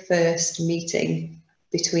very first meeting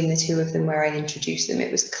between the two of them where I introduced them,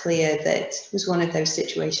 it was clear that it was one of those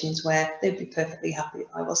situations where they'd be perfectly happy if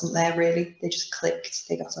I wasn't there, really. They just clicked,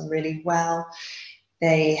 they got on really well.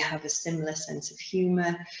 They have a similar sense of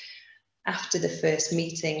humour. After the first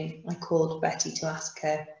meeting, I called Betty to ask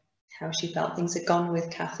her how she felt things had gone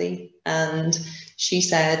with Kathy, and she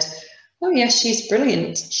said, oh yes, she's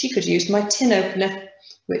brilliant. She could use my tin opener,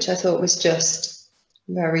 which I thought was just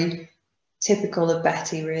very typical of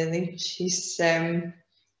Betty, really. She'd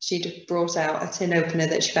brought out a tin opener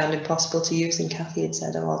that she found impossible to use, and Kathy had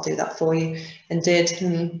said, oh, I'll do that for you, and did,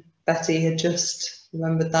 and Betty had just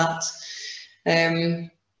remembered that.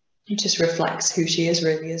 It just reflects who she is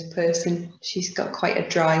really as a person. She's got quite a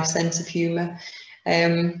dry sense of humour,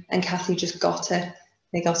 and Kathy just got her.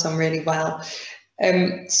 They got on really well.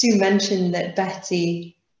 Sue mentioned that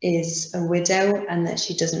Betty is a widow and that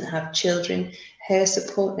she doesn't have children. Her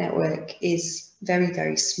support network is very,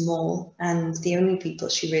 very small, and the only people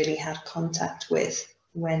she really had contact with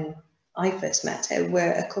when I first met her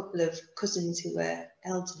were a couple of cousins who were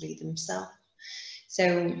elderly themselves.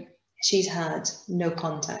 So she's had no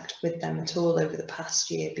contact with them at all over the past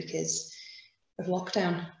year because of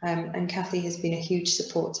lockdown, and Kathy has been a huge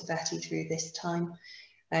support to Betty through this time,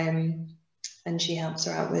 and she helps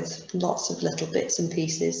her out with lots of little bits and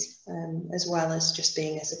pieces, as well as just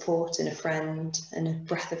being a support and a friend and a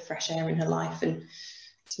breath of fresh air in her life and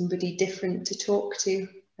somebody different to talk to.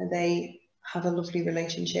 And they have a lovely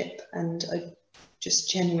relationship and are just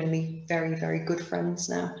genuinely very, very good friends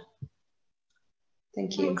now.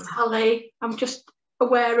 Thank you. Thanks, Holly. I'm just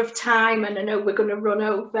aware of time, and I know we're going to run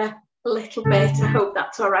over a little bit. I hope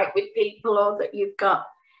that's all right with people, or that you've got,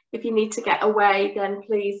 if you need to get away, then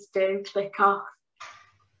please do click off.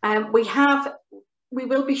 We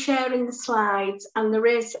will be sharing the slides, and there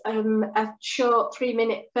is a short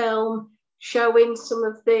 3-minute film showing some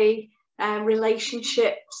of the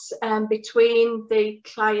relationships between the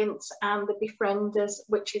clients and the befrienders,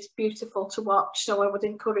 which is beautiful to watch. So I would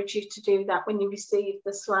encourage you to do that when you receive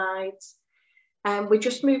the slides. We're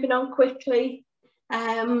just moving on quickly.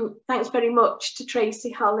 Thanks very much to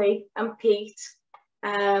Tracy, Holly and Pete.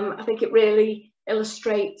 I think it really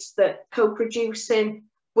illustrates that co-producing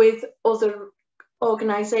with other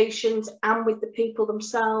organisations and with the people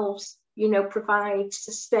themselves, you know, provide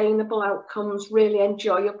sustainable outcomes, really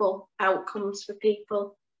enjoyable outcomes for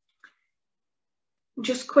people.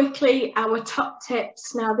 Just quickly, our top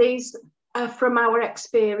tips. Now, these are from our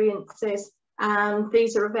experiences, and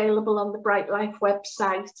these are available on the Brightlife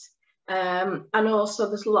website. And also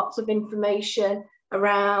there's lots of information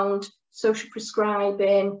around social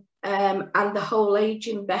prescribing, and the whole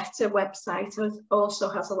Aging Better website also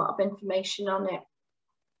has a lot of information on it.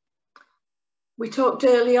 We talked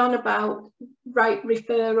early on about right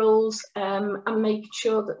referrals and making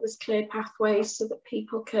sure that there's clear pathways so that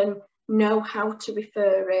people can know how to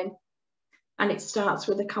refer in. And it starts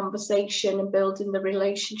with a conversation and building the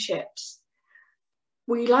relationships.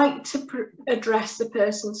 We like to address the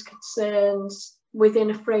person's concerns within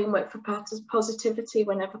a framework for positivity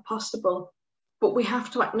whenever possible. But we have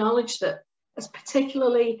to acknowledge that, as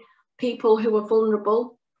particularly people who are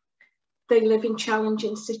vulnerable, they live in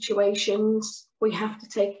challenging situations. We have to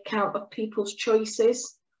take account of people's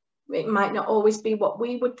choices. It might not always be what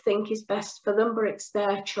we would think is best for them, but it's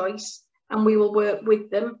their choice, and we will work with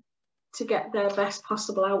them to get their best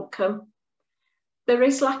possible outcome. There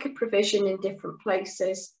is lack of provision in different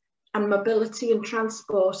places, and mobility and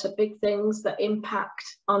transport are big things that impact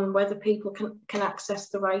on whether people can access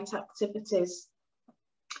the right activities.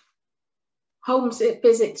 Home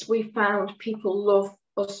visits, we found people love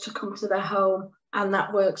us to come to their home, and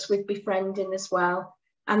that works with befriending as well.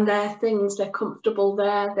 And they're comfortable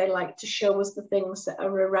there. They like to show us the things that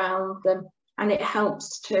are around them, and it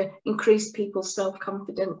helps to increase people's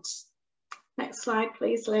self-confidence. Next slide,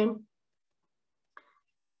 please, Lynn.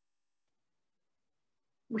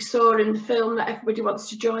 We saw in the film that everybody wants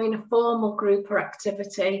to join a formal group or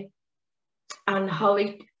activity, and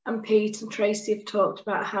Holly and Pete and Tracy have talked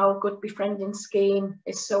about how a good befriending scheme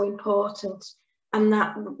is so important, and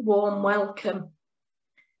that warm welcome.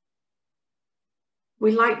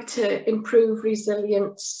 We like to improve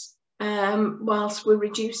resilience whilst we're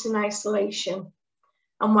reducing isolation,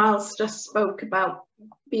 and whilst I spoke about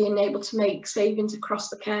being able to make savings across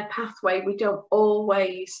the care pathway, we're not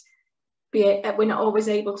always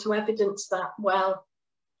able to evidence that well.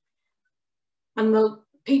 And the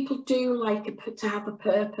people do like to have a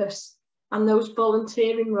purpose, and those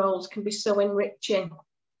volunteering roles can be so enriching.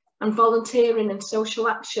 And volunteering and social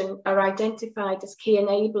action are identified as key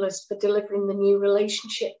enablers for delivering the new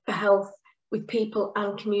relationship for health with people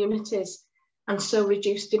and communities, and so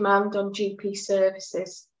reduce demand on GP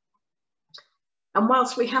services. And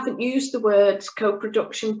whilst we haven't used the word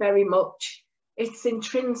co-production very much, it's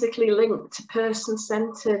intrinsically linked to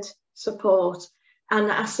person-centred support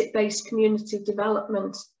and asset-based community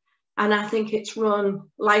development. And I think it's run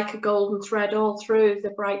like a golden thread all through the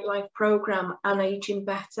Brightlife programme and Ageing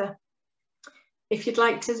Better. If you'd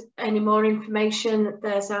like any more information,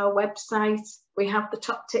 there's our website. We have the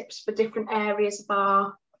top tips for different areas of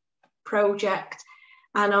our project.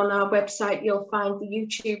 And on our website, you'll find the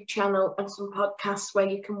YouTube channel and some podcasts where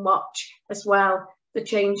you can watch as well the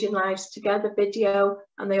Changing Lives Together video.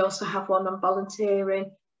 And they also have one on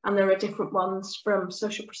volunteering. And there are different ones from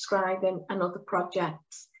social prescribing and other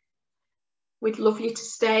projects. We'd love you to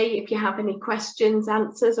stay if you have any questions,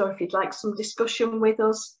 answers, or if you'd like some discussion with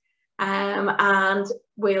us. And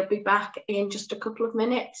we'll be back in just a couple of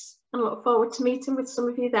minutes, and look forward to meeting with some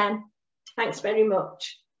of you then. Thanks very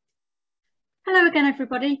much. Hello again,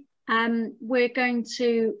 everybody. We're going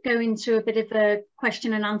to go into a bit of a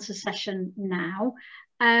question and answer session now.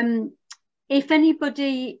 If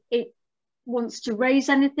anybody wants to raise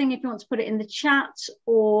anything, if you want to put it in the chat,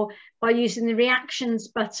 or by using the reactions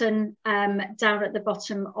button down at the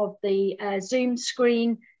bottom of the Zoom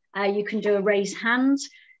screen, you can do a raise hand.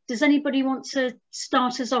 Does anybody want to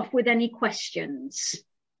start us off with any questions?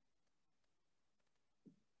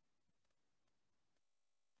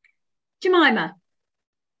 Jemima,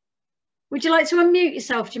 would you like to unmute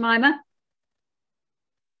yourself, Jemima?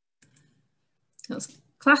 That's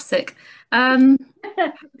classic. I'm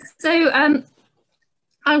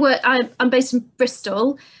based in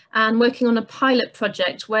Bristol and working on a pilot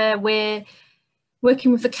project where we're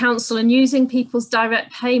working with the council and using people's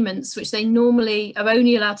direct payments, which they normally are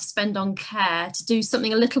only allowed to spend on care, to do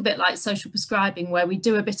something a little bit like social prescribing, where we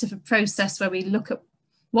do a bit of a process where we look at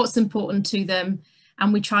what's important to them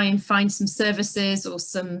and we try and find some services or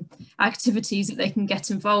some activities that they can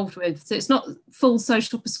get involved with. So it's not full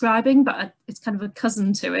social prescribing, but it's kind of a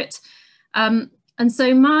cousin to it. And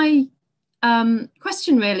so my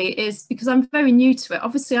question really is, because I'm very new to it,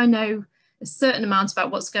 obviously I know a certain amount about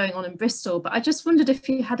what's going on in Bristol, but I just wondered if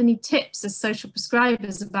you had any tips as social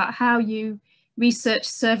prescribers about how you research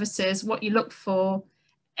services, what you look for,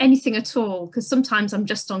 anything at all, because sometimes I'm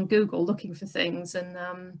just on Google looking for things, and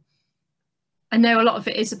I know a lot of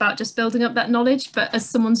it is about just building up that knowledge, but as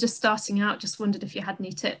someone's just starting out, just wondered if you had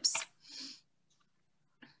any tips.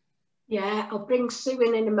 Yeah, I'll bring Sue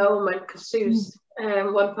in a moment, because Sue's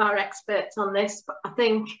one of our experts on this, but I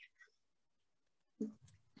think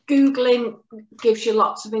Googling gives you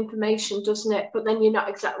lots of information, doesn't it? But then you're not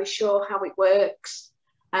exactly sure how it works.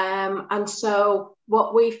 And so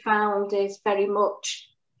what we found is very much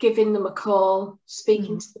giving them a call,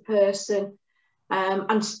 speaking to the person,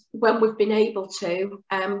 And when we've been able to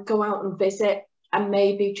go out and visit and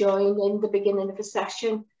maybe join in the beginning of a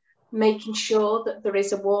session, making sure that there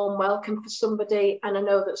is a warm welcome for somebody. And I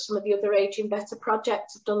know that some of the other Aging Better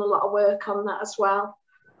projects have done a lot of work on that as well,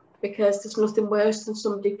 because there's nothing worse than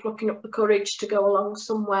somebody plucking up the courage to go along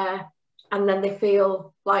somewhere and then they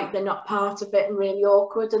feel like they're not part of it and really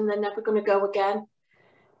awkward and they're never going to go again.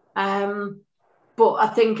 But I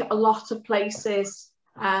think a lot of places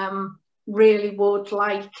really would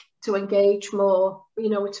like to engage more, you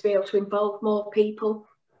know, to be able to involve more people.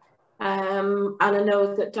 And I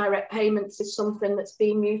know that direct payments is something that's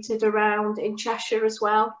been mooted around in Cheshire as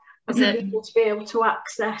well. And for people to be able to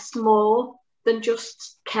access more than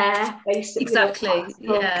just care, basically. Exactly,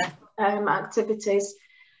 yeah. Activities.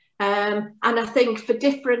 And I think for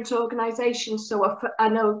different organisations, so I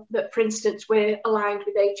know that, for instance, we're aligned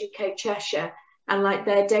with Age UK Cheshire and like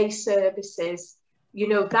their day services, you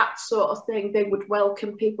know, that sort of thing, they would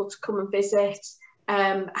welcome people to come and visit,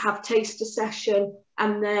 have taster session,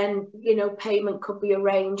 and then, you know, payment could be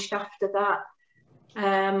arranged after that.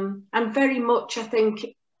 And very much, I think,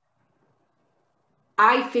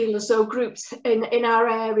 I feel as though groups in our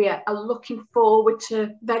area are looking forward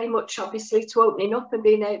to very much, obviously, to opening up and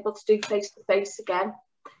being able to do face-to-face again.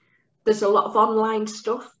 There's a lot of online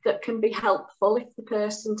stuff that can be helpful if the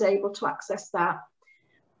person's able to access that.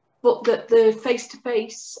 But that the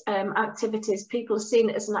face-to-face activities, people are seeing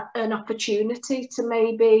it as an opportunity to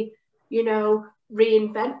maybe, you know,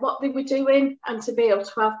 reinvent what they were doing and to be able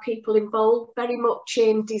to have people involved very much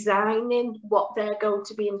in designing what they're going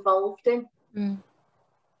to be involved in. Mm.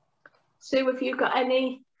 Sue, have you got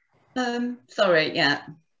any? Sorry, yeah.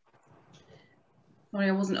 Sorry,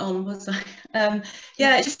 I wasn't on, was I?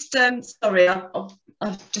 Yeah, just sorry,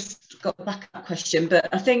 I've just got the backup question, but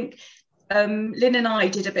I think Lynn and I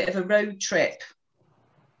did a bit of a road trip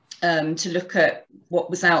to look at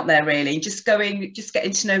what was out there, really, just getting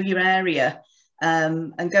to know your area,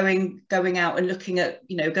 and going out and looking at,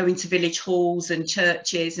 you know, going to village halls and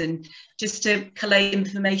churches and just to collate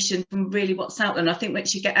information from really what's out there. And I think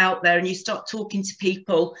once you get out there and you start talking to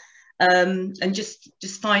people, and just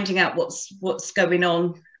finding out what's going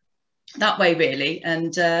on that way, really.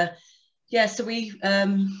 And yeah, so we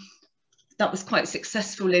that was quite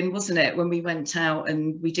successful, Lynn, wasn't it, when we went out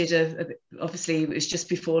and we did obviously it was just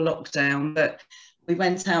before lockdown, but we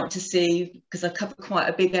went out to see, because I cover quite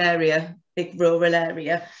a big area, big rural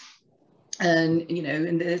area, and you know,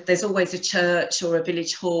 and there's always a church or a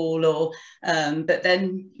village hall, or but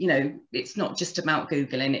then, you know, it's not just about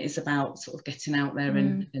Googling, it is about sort of getting out there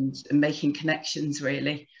and making connections,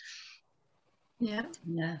 really. Yeah.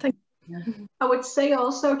 Thank you. I would say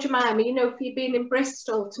also, Jemima, you know, if you've been in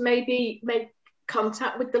Bristol, to maybe make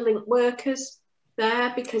contact with the link workers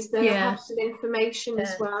there, because they'll have some information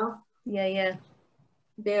as well. Yeah.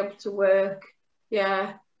 Be able to work,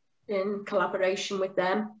 in collaboration with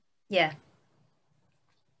them. Yeah.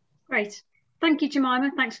 Great. Thank you,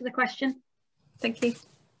 Jemima. Thanks for the question. Thank you.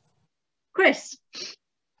 Chris?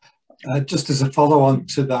 Just as a follow-on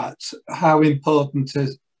to that, how important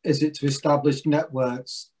is it to establish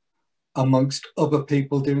networks amongst other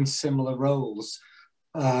people doing similar roles?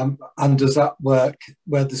 And does that work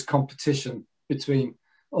where there's competition between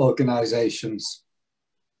organisations?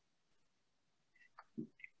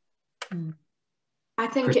 I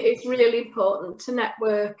think it is really important to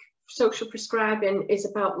network. Social prescribing is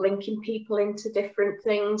about linking people into different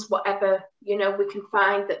things, whatever, you know, we can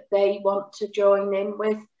find that they want to join in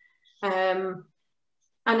with. And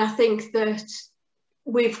I think that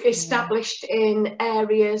we've established in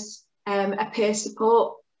areas a peer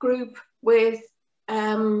support group with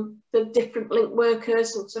the different link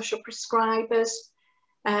workers and social prescribers,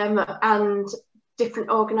 and different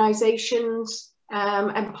organisations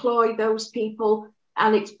employ those people,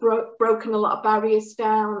 and it's broken a lot of barriers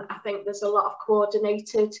down. I think there's a lot of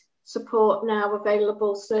coordinated support now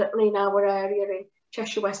available, certainly in our area in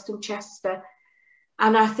Cheshire West and Chester.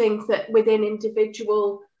 And I think that within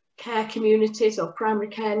individual care communities or primary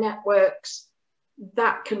care networks,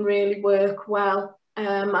 that can really work well.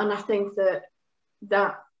 And I think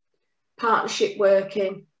that partnership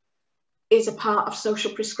working is a part of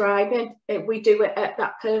social prescribing. We do it at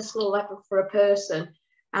that personal level for a person,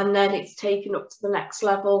 and then it's taken up to the next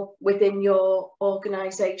level within your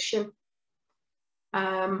organisation.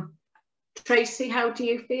 Tracy, how do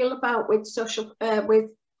you feel about with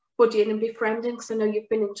buddying and befriending? Because I know you've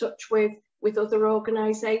been in touch with other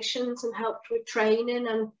organisations and helped with training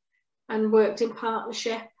and worked in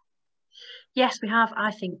partnership. Yes, we have.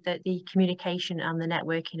 I think that the communication and the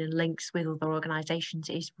networking and links with other organisations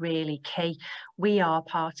is really key. We are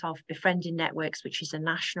part of Befriending Networks, which is a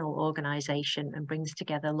national organisation and brings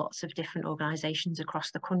together lots of different organisations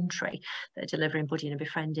across the country that are delivering buddying and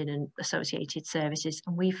befriending and associated services.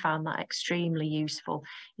 And we found that extremely useful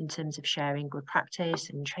in terms of sharing good practice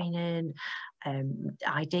and training,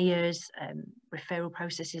 ideas, referral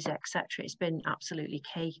processes, etc. It's been absolutely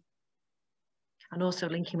key. And also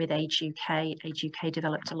linking with Age UK. Age UK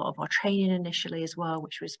developed a lot of our training initially as well,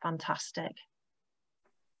 which was fantastic.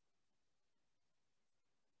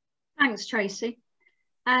 Thanks, Tracy.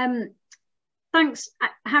 Thanks.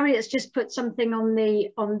 Harriet's just put something on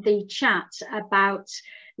the chat about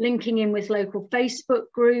linking in with local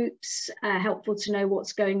Facebook groups. Helpful to know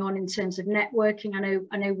what's going on in terms of networking.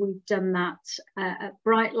 I know we've done that at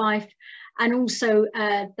Brightlife, and also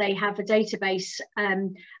they have a database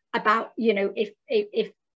about, you know,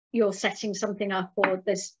 if you're setting something up or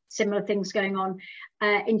there's similar things going on.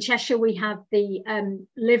 In Cheshire, we have the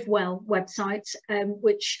Live Well website,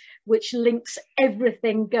 which links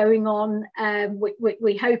everything going on.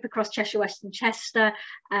 We hope across Cheshire West and Chester.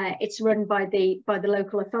 It's run by the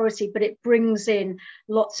local authority, but it brings in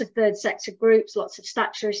lots of third sector groups, lots of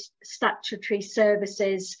statutory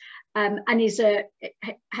services, and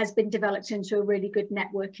has been developed into a really good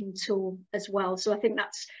networking tool as well. So I think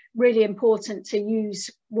that's really important, to use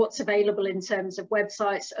what's available in terms of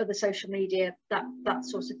websites, other social media, that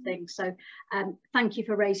sort of thing. So thank you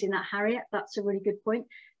for raising that, Harriet. That's a really good point.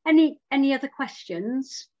 Any other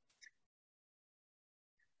questions?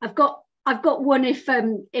 I've got one. If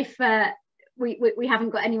we haven't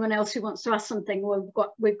got anyone else who wants to ask something,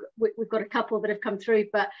 well, we've got a couple that have come through,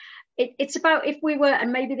 but it's about, if we were,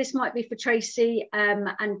 and maybe this might be for Tracy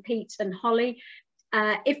and Pete and Holly,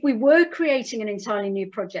 if we were creating an entirely new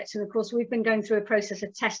project, and of course we've been going through a process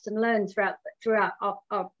of test and learn throughout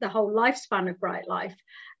the whole lifespan of Brightlife.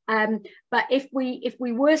 But if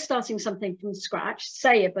we were starting something from scratch,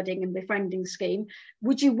 say a budding and befriending scheme,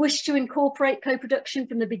 would you wish to incorporate co-production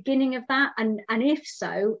from the beginning of that? And if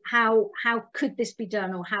so, how could this be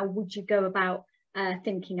done, or how would you go about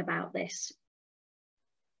thinking about this?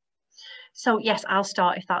 So yes, I'll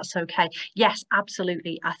start if that's okay. Yes,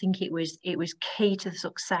 absolutely. I think it was key to the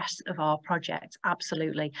success of our project.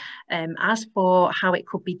 Absolutely. As for how it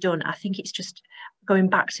could be done, I think it's just going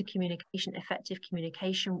back to communication, effective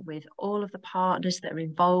communication with all of the partners that are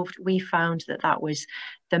involved. We found that was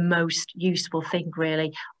the most useful thing,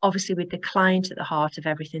 really. Obviously, with the client at the heart of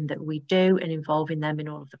everything that we do, and involving them in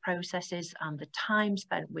all of the processes, and the time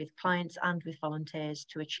spent with clients and with volunteers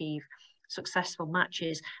to achieve successful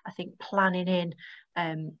matches. I think planning in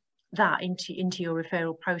that into your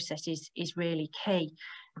referral process is really key.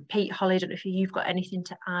 Pete, Holly, I don't know if you've got anything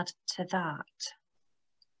to add to that.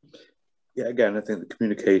 Yeah, again, I think the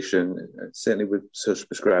communication, certainly with social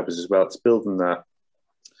prescribers as well, it's building that.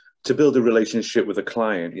 To build a relationship with a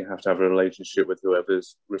client, you have to have a relationship with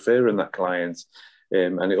whoever's referring that client,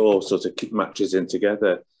 and it all sort of matches in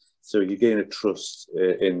together. So you gain a trust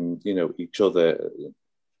in, you know, each other.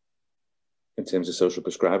 In terms of social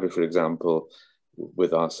prescriber, for example,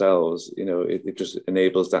 with ourselves, you know, it just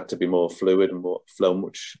enables that to be more fluid and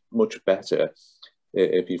flow much better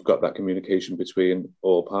if you've got that communication between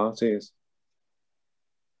all parties.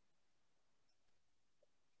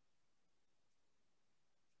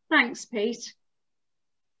 Thanks, Pete.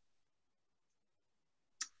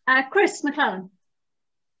 Chris McClellan.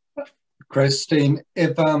 Christine,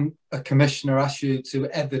 if a commissioner asks you to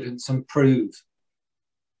evidence and prove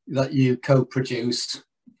that you co-produce,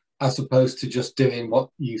 as opposed to just doing what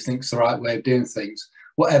you think is the right way of doing things,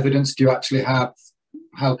 what evidence do you actually have?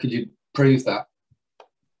 How could you prove that?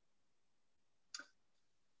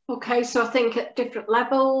 Okay, so I think at different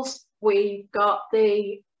levels, we've got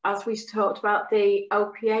as we talked about, the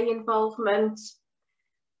OPA involvement,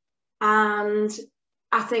 and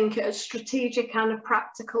I think at a strategic and a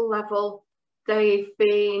practical level, they've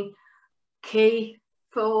been key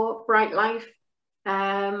for Brightlife.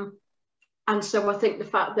 And so I think the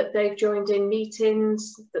fact that they've joined in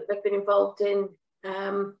meetings, that they've been involved in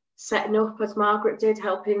setting up, as Margaret did,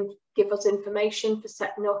 helping give us information for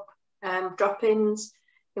setting up drop-ins,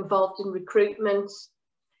 involved in recruitment.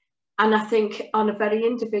 And I think on a very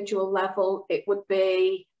individual level, it would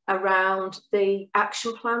be around the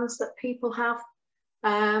action plans that people have.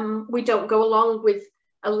 We don't go along with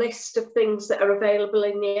a list of things that are available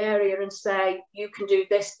in the area and say, you can do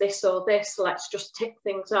this, this or this, let's just tick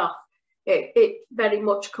things off. It very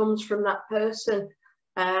much comes from that person.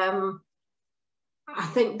 I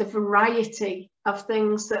think the variety of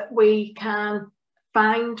things that we can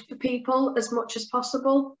find for people as much as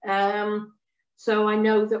possible. So I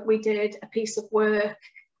know that we did a piece of work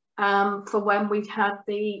for when we'd had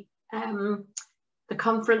the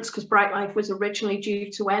conference, because Brightlife was originally due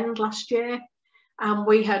to end last year, and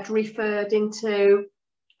we had referred into,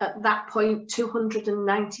 at that point,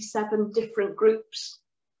 297 different groups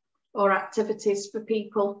or activities for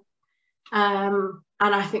people. And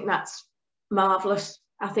I think that's marvellous.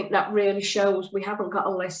 I think that really shows we haven't got a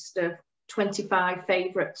list of 25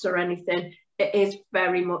 favourites or anything. It is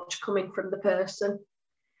very much coming from the person.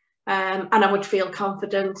 And I would feel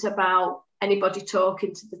confident about anybody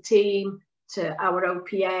talking to the team, to our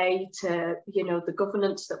OPA, to, you know, the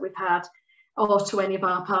governance that we've had, or to any of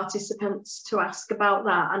our participants to ask about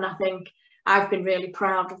that. And I think I've been really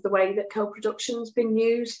proud of the way that co-production's been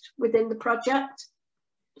used within the project.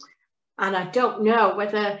 And I don't know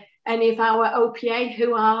whether any of our OPA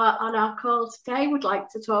who are on our call today would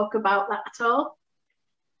like to talk about that at all.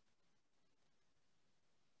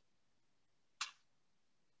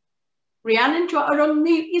 Rhiannon, do you want to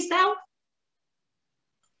unmute yourself?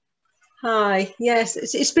 Hi, yes,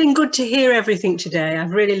 it's been good to hear everything today.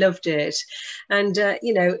 I've really loved it. And,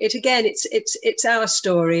 you know, it's our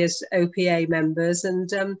story as OPA members.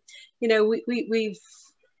 And, you know, we've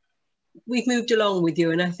moved along with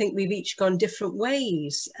you, and I think we've each gone different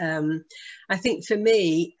ways. I think for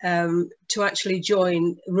me, to actually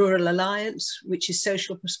join Rural Alliance, which is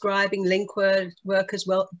social prescribing, link work as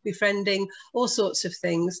well, befriending, all sorts of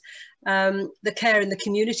things. The care in the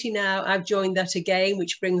community now, I've joined that again,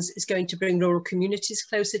 which is going to bring rural communities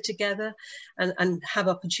closer together and have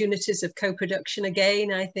opportunities of co-production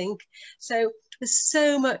again, I think. So there's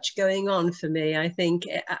so much going on for me, I think.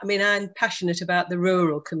 I mean, I'm passionate about the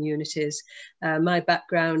rural communities. My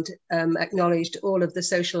background acknowledged all of the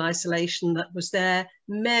social isolation that was there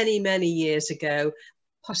many, many years ago,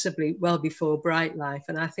 possibly well before Brightlife.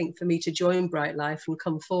 And I think for me to join Brightlife and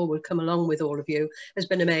come forward, come along with all of you, has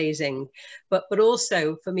been amazing. But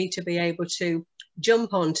also for me to be able to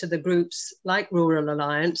jump onto the groups like Rural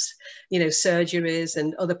Alliance, you know, surgeries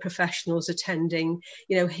and other professionals attending,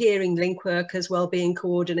 you know, hearing link workers, wellbeing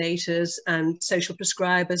coordinators and social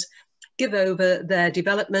prescribers give over their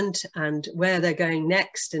development and where they're going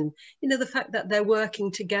next. And, you know, the fact that they're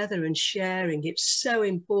working together and sharing, it's so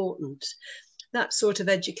important. That sort of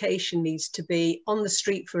education needs to be on the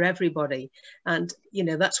street for everybody. And, you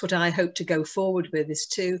know, that's what I hope to go forward with, is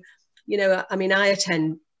to, you know, I mean, I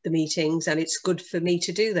attend the meetings and it's good for me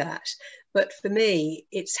to do that. But for me,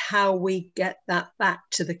 it's how we get that back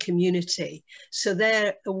to the community so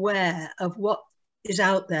they're aware of what is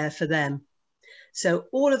out there for them. So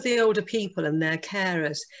all of the older people and their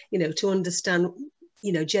carers, you know, to understand,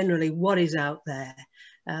 you know, generally what is out there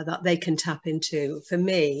that they can tap into, for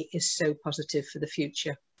me, is so positive for the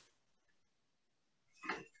future.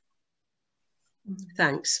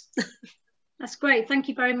 Thanks. That's great. Thank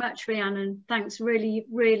you very much, Rhiannon. Thanks. Really,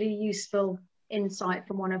 really useful insight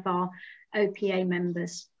from one of our OPA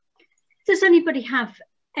members. Does anybody have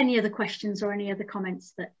any other questions or any other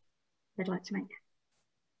comments that they'd like to make?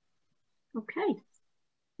 Okay,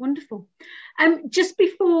 wonderful. Just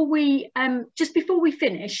before we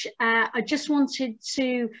finish, I just wanted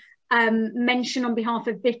to mention on behalf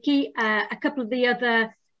of Vicky a couple of the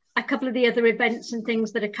other events and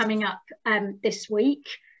things that are coming up this week.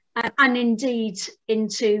 And indeed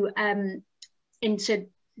into the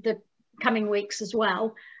coming weeks as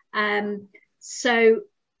well. So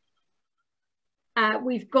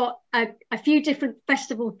we've got a few different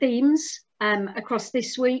festival themes across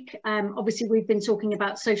this week. Obviously, we've been talking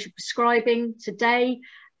about social prescribing today.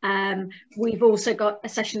 We've also got a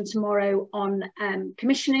session tomorrow on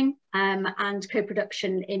commissioning and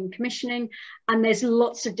co-production in commissioning, and there's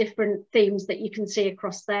lots of different themes that you can see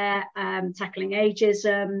across there, tackling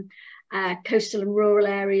ageism, coastal and rural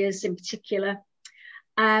areas in particular.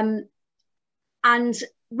 And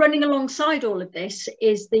running alongside all of this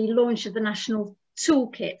is the launch of the National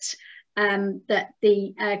Toolkit that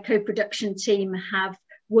the co-production team have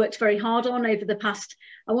worked very hard on over the past,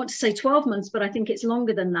 I want to say 12 months, but I think it's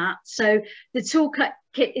longer than that. So the toolkit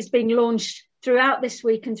is being launched throughout this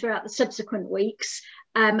week and throughout the subsequent weeks.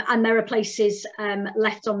 And there are places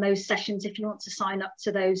left on those sessions if you want to sign up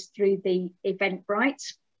to those through the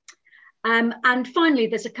Eventbrite. And finally,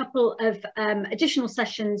 there's a couple of additional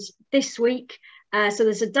sessions this week. So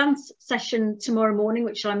there's a dance session tomorrow morning,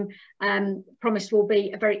 which I'm promised will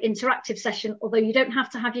be a very interactive session, although you don't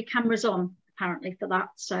have to have your cameras on apparently for that.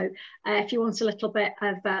 So if you want a little bit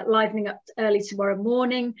of livening up early tomorrow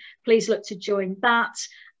morning, please look to join that.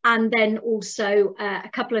 and then also a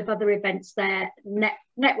couple of other events there,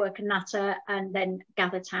 Network and Natter, and then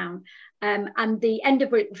Gather Town. And the end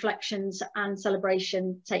of week reflections and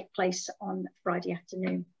celebration take place on Friday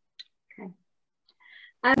afternoon. Okay.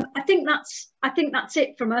 I think that's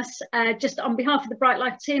it from us. Just on behalf of the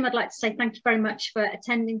Brightlife team, I'd like to say thank you very much for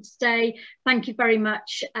attending today. Thank you very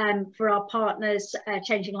much for our partners,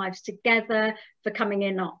 Changing Lives Together, for coming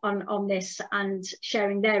in on this and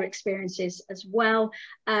sharing their experiences as well.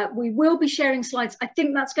 We will be sharing slides. I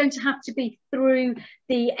think that's going to have to be through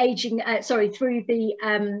the through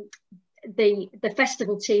the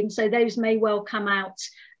festival team. So those may well come out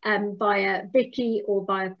via Vicky or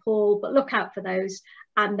via Paul, but look out for those.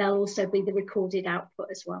 And there'll also be the recorded output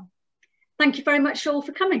as well. Thank you very much all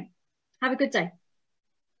for coming. Have a good day.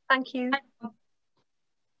 Thank you.